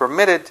are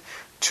permitted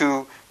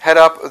to head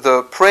up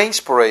the praise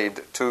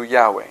parade to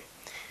Yahweh,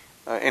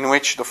 in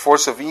which the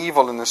force of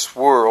evil in this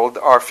world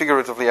are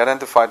figuratively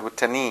identified with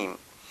Tanim.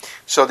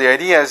 So the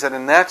idea is that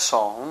in that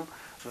psalm,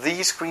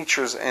 these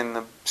creatures in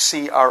the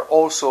sea are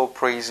also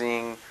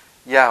praising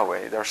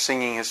Yahweh. They're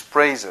singing his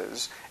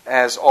praises,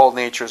 as all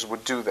natures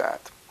would do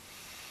that.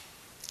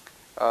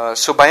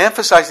 So by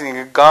emphasizing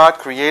that God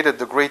created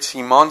the great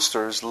sea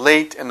monsters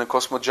late in the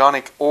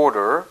cosmogonic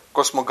order,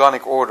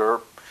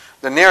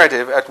 the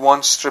narrative at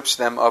once strips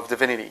them of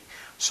divinity.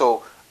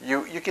 So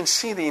you can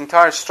see the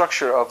entire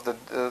structure of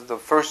the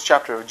first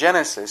chapter of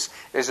Genesis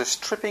is a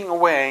stripping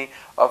away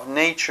of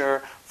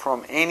nature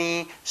from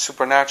any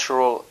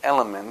supernatural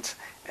element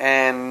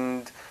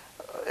and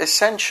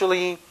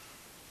essentially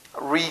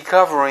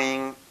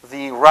recovering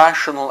the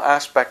rational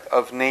aspect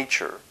of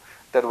nature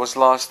that was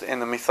lost in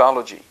the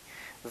mythology.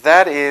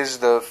 That is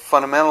the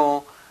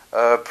fundamental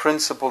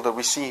principle that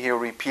we see here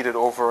repeated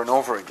over and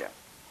over again.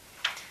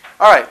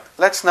 All right,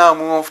 let's now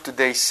move to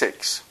day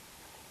 6.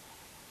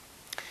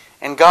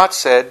 And God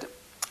said,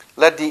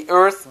 "Let the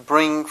earth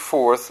bring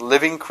forth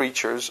living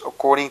creatures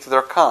according to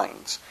their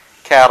kinds,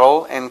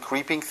 cattle and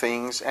creeping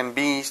things and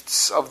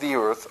beasts of the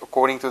earth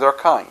according to their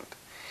kind."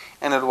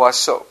 And it was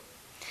so.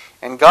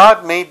 And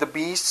God made the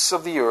beasts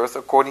of the earth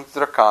according to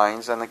their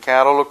kinds, and the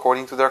cattle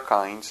according to their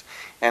kinds,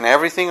 and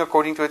everything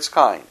according to its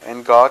kind.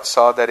 And God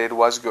saw that it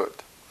was good.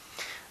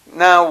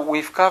 Now,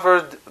 we've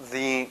covered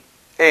the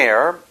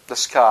air, the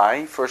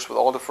sky, first with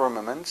all the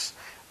firmaments.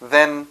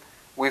 Then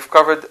we've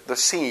covered the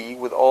sea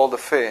with all the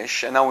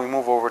fish. And now we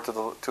move over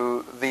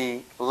to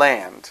the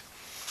land.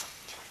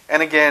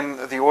 And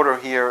again, the order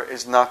here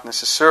is not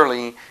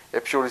necessarily a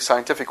purely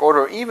scientific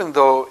order, even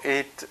though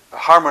it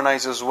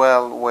harmonizes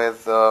well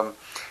with the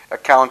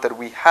account that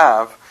we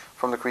have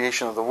from the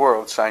creation of the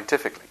world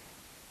scientifically.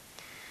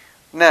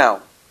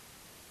 Now,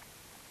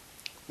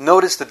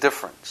 notice the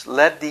difference.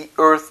 Let the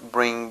earth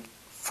bring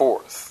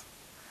forth.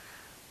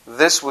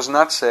 This was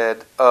not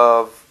said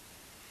of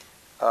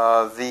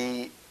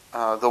the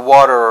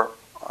water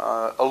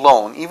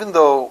alone, even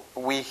though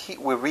we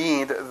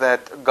read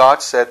that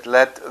God said,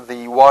 "Let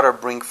the water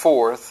bring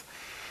forth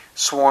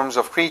swarms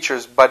of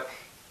creatures," but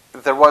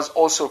there was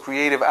also a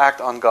creative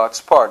act on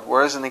God's part.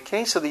 Whereas in the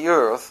case of the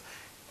earth,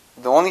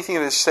 the only thing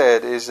that is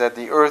said is that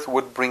the earth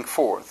would bring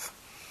forth.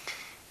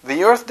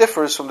 The earth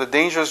differs from the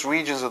dangerous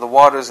regions of the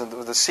waters and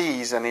of the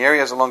seas and the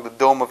areas along the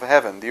dome of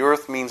heaven. The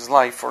earth means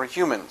life for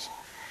humans.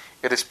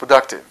 It is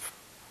productive.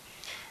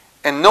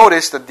 And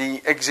notice that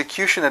the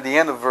execution at the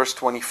end of verse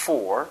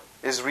 24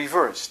 is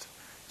reversed.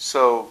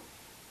 So,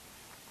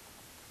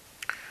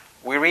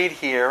 we read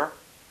here,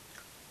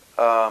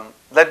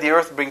 "Let the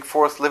earth bring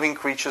forth living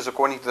creatures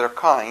according to their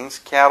kinds,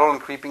 cattle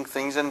and creeping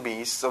things and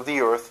beasts of the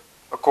earth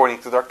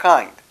according to their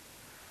kind."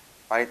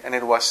 Right? And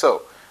it was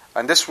so.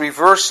 And this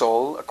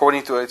reversal,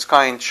 according to its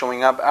kind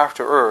showing up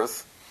after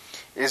earth,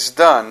 is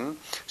done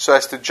so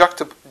as to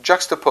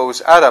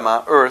juxtapose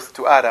Adamah, earth,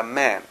 to Adam,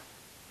 man.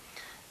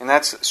 And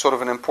that's sort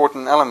of an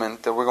important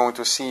element that we're going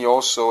to see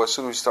also as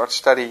soon as we start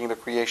studying the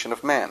creation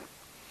of man.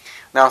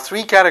 Now,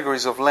 3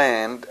 categories of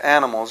land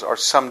animals are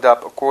summed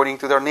up according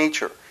to their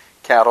nature: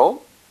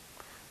 cattle,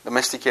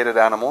 domesticated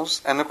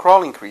animals, and the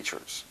crawling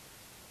creatures.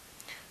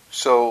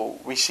 So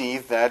we see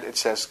that it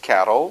says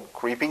cattle,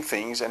 creeping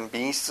things, and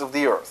beasts of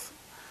the earth.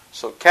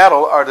 So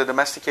cattle are the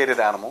domesticated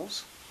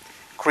animals.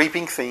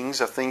 Creeping things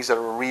are things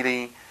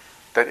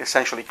that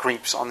essentially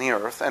creeps on the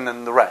earth, and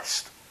then the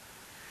rest.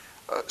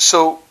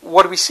 So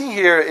what we see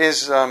here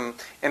is an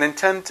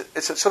intent.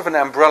 It's sort of an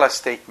umbrella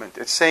statement.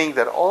 It's saying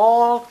that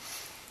all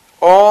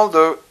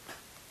the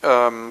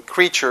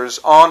creatures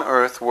on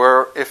earth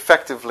were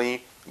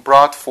effectively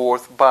brought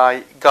forth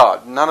by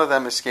God. None of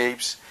them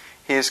escapes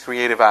his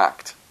creative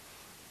act.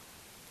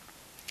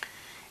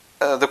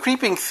 The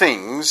creeping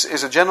things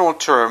is a general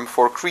term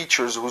for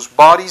creatures whose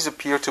bodies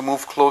appear to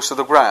move close to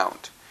the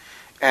ground.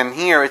 And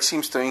here it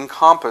seems to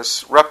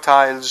encompass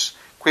reptiles,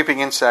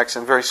 creeping insects,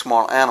 and very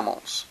small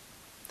animals.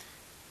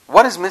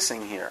 What is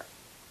missing here?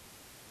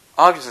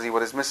 Obviously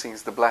what is missing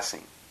is the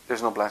blessing.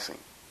 There's no blessing.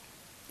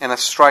 And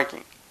that's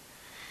striking.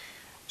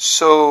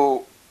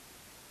 So,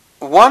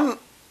 one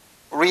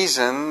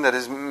reason that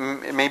is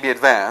maybe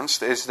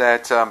advanced is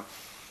that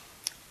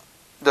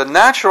the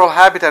natural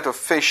habitat of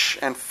fish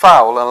and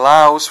fowl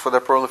allows for their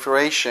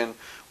proliferation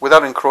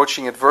without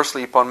encroaching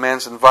adversely upon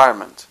man's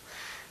environment.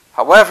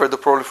 However, the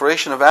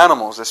proliferation of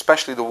animals,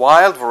 especially the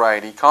wild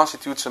variety,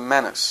 constitutes a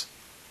menace.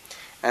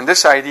 And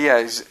this idea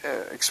is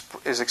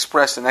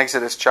expressed in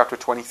Exodus chapter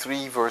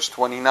 23, verse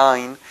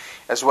 29,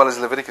 as well as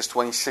Leviticus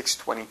 26,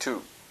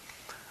 22.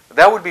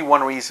 That would be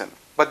one reason.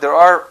 But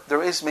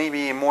there is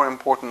maybe a more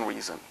important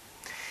reason.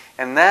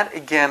 And that,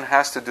 again,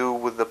 has to do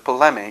with the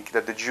polemic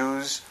that the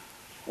Jews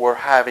were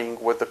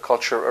having with the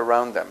culture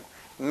around them.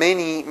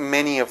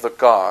 Many of the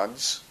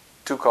gods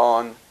took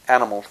on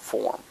animal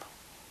form.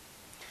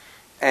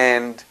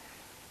 And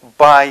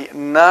by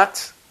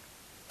not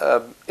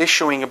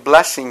issuing a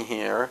blessing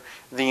here,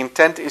 the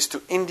intent is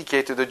to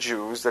indicate to the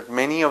Jews that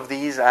many of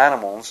these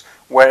animals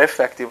were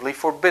effectively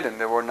forbidden.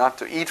 They were not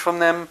to eat from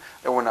them,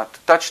 they were not to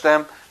touch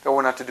them, they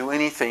were not to do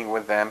anything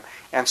with them,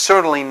 and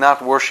certainly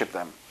not worship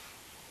them,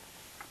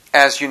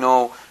 as you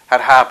know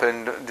had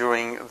happened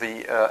during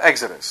the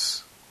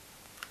Exodus.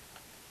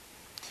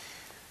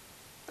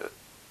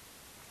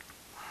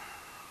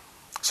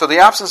 So the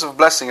absence of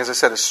blessing, as I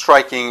said, is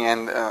striking,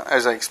 and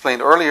as I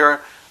explained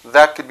earlier,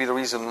 that could be the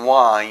reason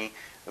why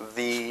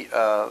the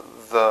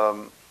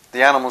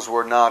animals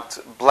were not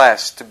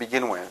blessed to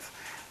begin with.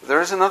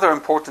 There is another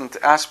important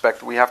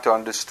aspect we have to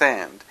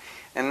understand,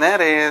 and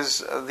that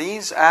is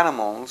these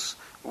animals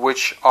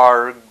which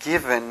are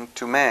given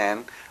to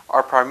man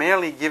are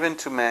primarily given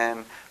to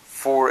man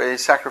for a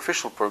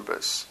sacrificial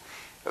purpose,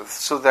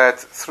 so that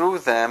through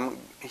them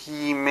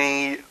he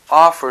may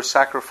offer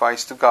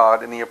sacrifice to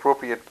God in the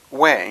appropriate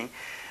way,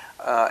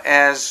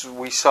 as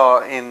we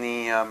saw in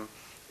the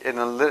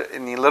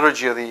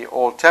liturgy of the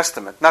Old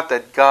Testament. Not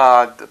that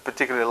God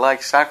particularly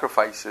likes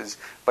sacrifices,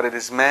 but it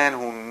is man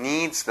who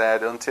needs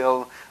that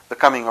until the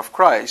coming of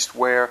Christ,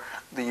 where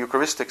the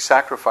Eucharistic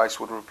sacrifice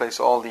would replace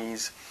all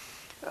these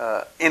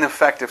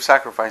ineffective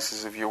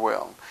sacrifices, if you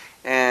will.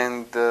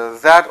 And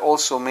that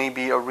also may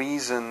be a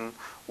reason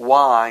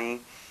why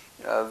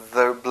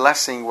the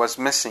blessing was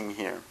missing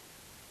here.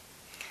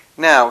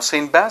 Now,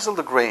 St. Basil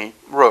the Great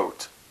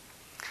wrote,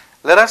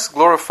 "Let us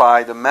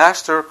glorify the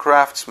master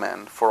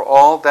craftsman for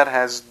all that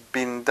has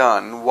been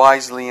done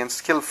wisely and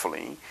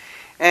skillfully,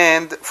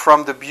 and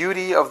from the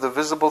beauty of the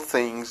visible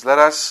things let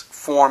us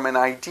form an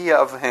idea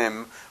of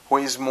him who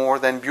is more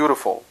than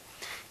beautiful.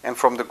 And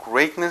from the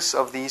greatness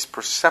of these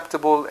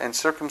perceptible and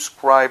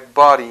circumscribed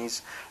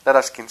bodies let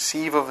us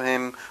conceive of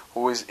him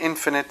who is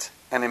infinite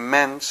and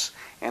immense,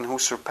 and who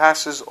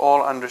surpasses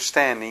all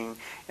understanding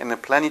in the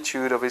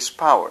plenitude of his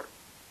power.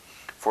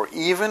 For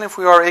even if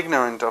we are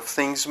ignorant of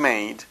things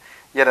made,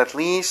 yet at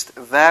least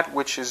that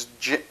which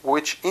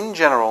in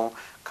general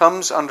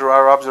comes under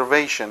our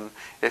observation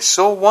is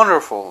so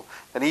wonderful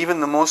that even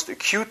the most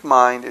acute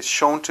mind is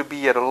shown to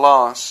be at a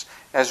loss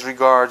as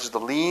regards the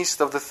least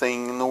of the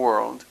thing in the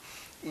world,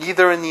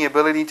 either in the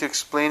ability to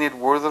explain it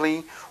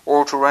worthily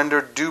or to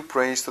render due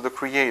praise to the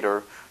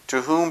Creator,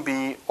 to whom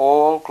be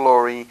all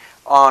glory,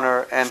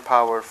 honor, and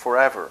power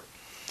forever."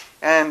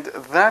 And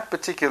that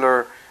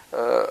particular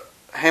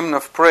hymn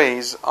of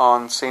praise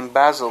on St.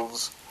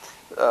 Basil's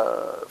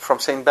from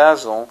St.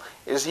 Basil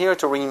is here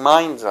to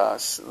remind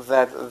us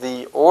that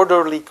the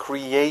orderly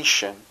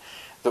creation,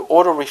 the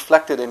order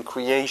reflected in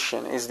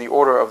creation, is the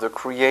order of the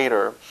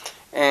Creator,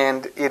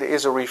 and it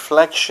is a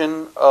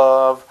reflection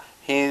of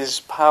His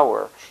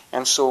power.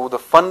 And so the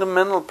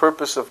fundamental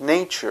purpose of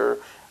nature,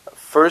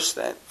 first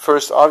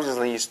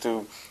obviously, is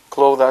to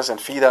clothe us and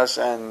feed us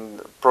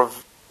and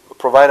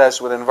provide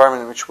us with an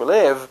environment in which we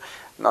live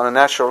on a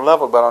natural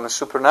level, but on a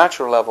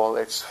supernatural level,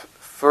 its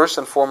first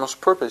and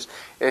foremost purpose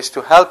is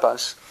to help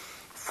us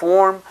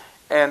form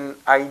an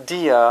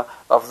idea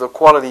of the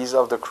qualities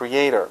of the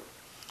Creator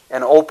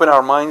and open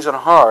our minds and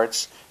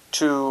hearts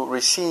to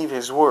receive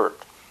His Word,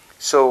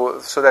 so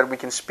that we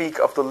can speak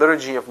of the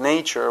liturgy of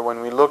nature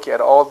when we look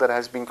at all that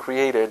has been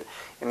created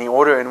in the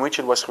order in which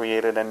it was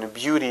created and the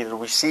beauty that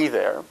we see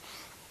there.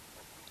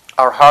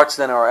 Our hearts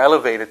then are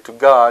elevated to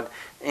God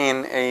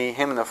in a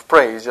hymn of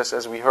praise, just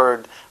as we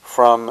heard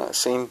from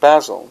St.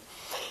 Basil.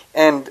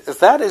 And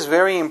that is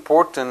very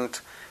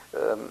important.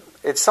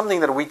 It's something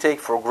that we take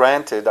for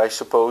granted, I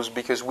suppose,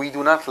 because we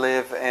do not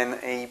live in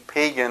a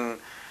pagan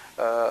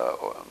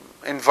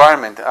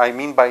environment. I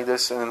mean by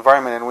this an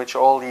environment in which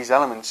all these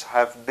elements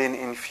have been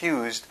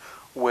infused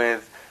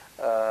with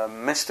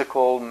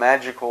mystical,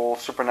 magical,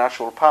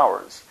 supernatural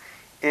powers.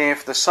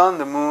 If the sun,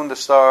 the moon, the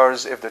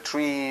stars, if the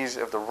trees,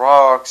 if the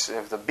rocks,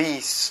 if the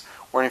beasts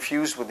were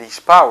infused with these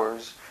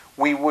powers,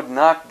 we would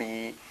not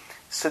be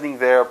sitting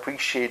there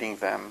appreciating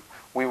them.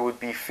 We would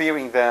be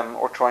fearing them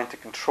or trying to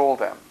control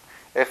them.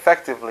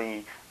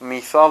 Effectively,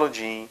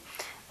 mythology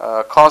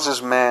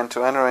causes man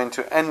to enter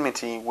into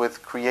enmity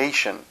with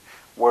creation,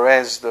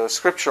 whereas the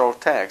scriptural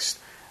text,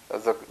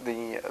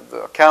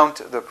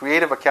 the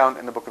creative account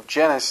in the book of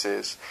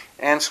Genesis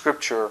and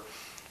Scripture,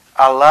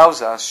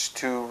 allows us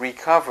to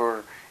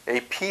recover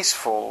a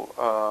peaceful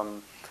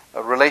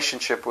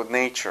relationship with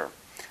nature.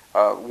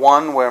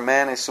 One where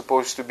man is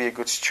supposed to be a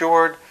good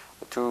steward,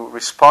 to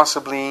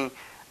responsibly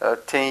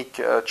take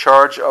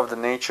charge of the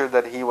nature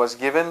that he was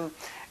given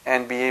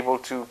and be able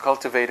to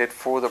cultivate it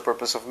for the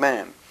purpose of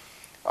man.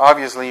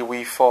 Obviously,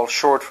 we fall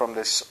short from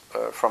this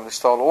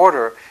tall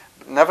order.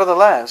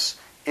 Nevertheless,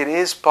 it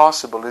is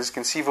possible, it is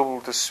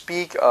conceivable to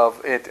speak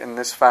of it in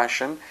this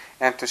fashion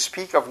and to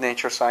speak of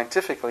nature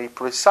scientifically,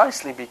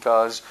 precisely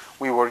because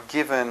we were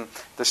given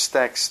this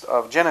text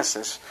of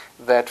Genesis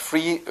that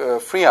frees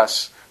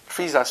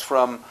us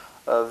from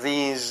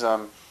these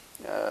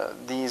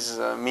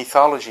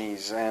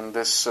mythologies and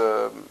this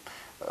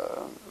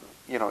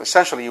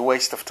essentially a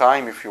waste of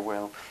time, if you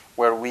will,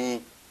 where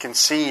we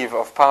conceive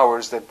of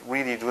powers that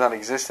really do not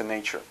exist in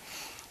nature.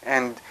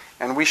 And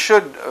we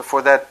should,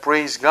 for that,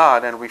 praise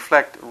God and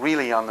reflect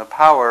really on the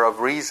power of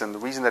reason, the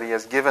reason that He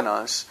has given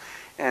us,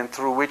 and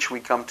through which we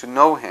come to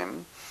know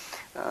Him.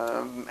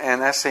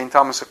 And as St.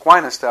 Thomas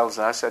Aquinas tells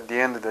us, at the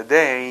end of the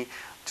day,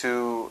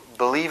 to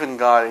believe in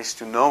God is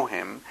to know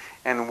Him,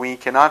 and we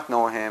cannot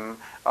know Him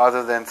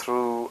other than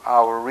through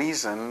our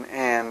reason,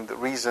 and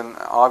reason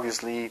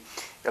obviously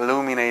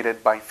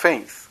illuminated by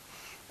faith.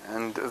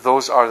 And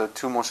those are the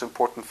two most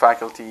important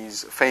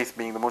faculties, faith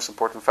being the most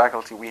important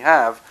faculty we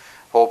have,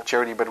 hope,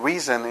 charity, but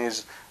reason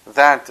is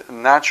that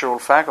natural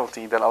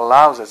faculty that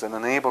allows us and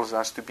enables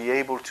us to be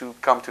able to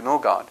come to know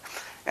God.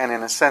 And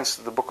in a sense,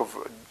 the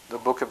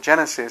book of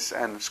Genesis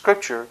and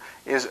Scripture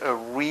is a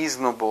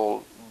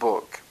reasonable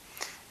book.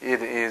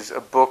 It is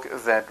a book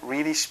that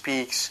really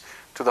speaks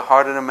to the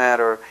heart of the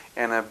matter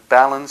in a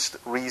balanced,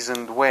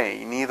 reasoned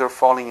way, neither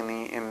falling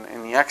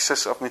in the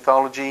excess of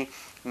mythology,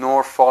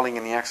 nor falling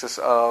in the excess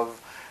of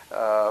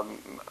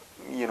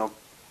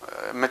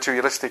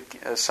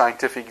materialistic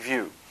scientific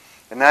view.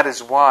 And that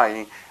is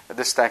why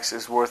this text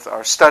is worth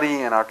our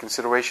study and our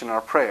consideration and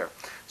our prayer.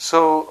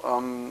 So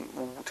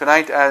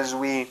tonight, as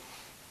we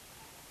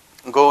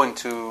go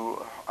into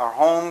our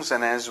homes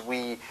and as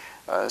we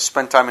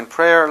spend time in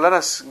prayer, let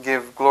us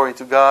give glory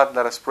to God,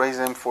 let us praise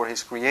Him for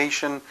His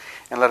creation,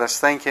 and let us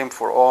thank Him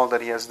for all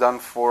that He has done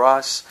for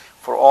us,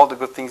 for all the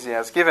good things He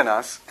has given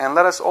us, and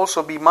let us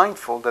also be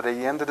mindful that at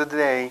the end of the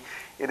day,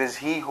 it is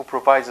He who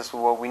provides us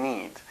with what we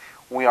need.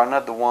 We are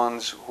not the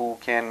ones who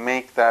can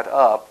make that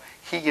up.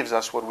 He gives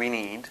us what we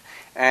need.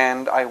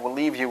 And I will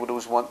leave you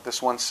with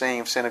this one saying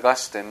of St.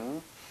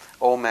 Augustine,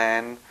 "O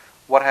man,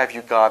 what have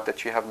you got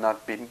that you have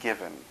not been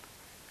given?"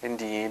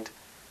 Indeed,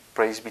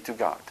 praise be to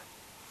God.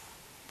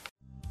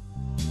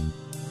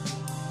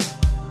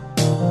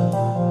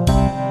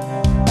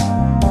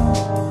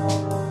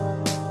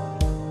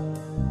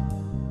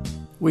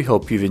 We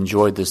hope you've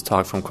enjoyed this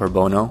talk from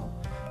Corbono.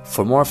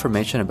 For more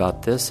information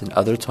about this and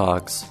other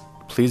talks,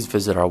 please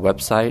visit our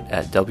website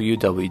at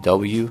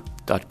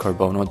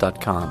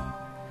www.corbono.com.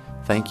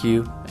 Thank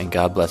you, and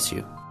God bless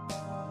you.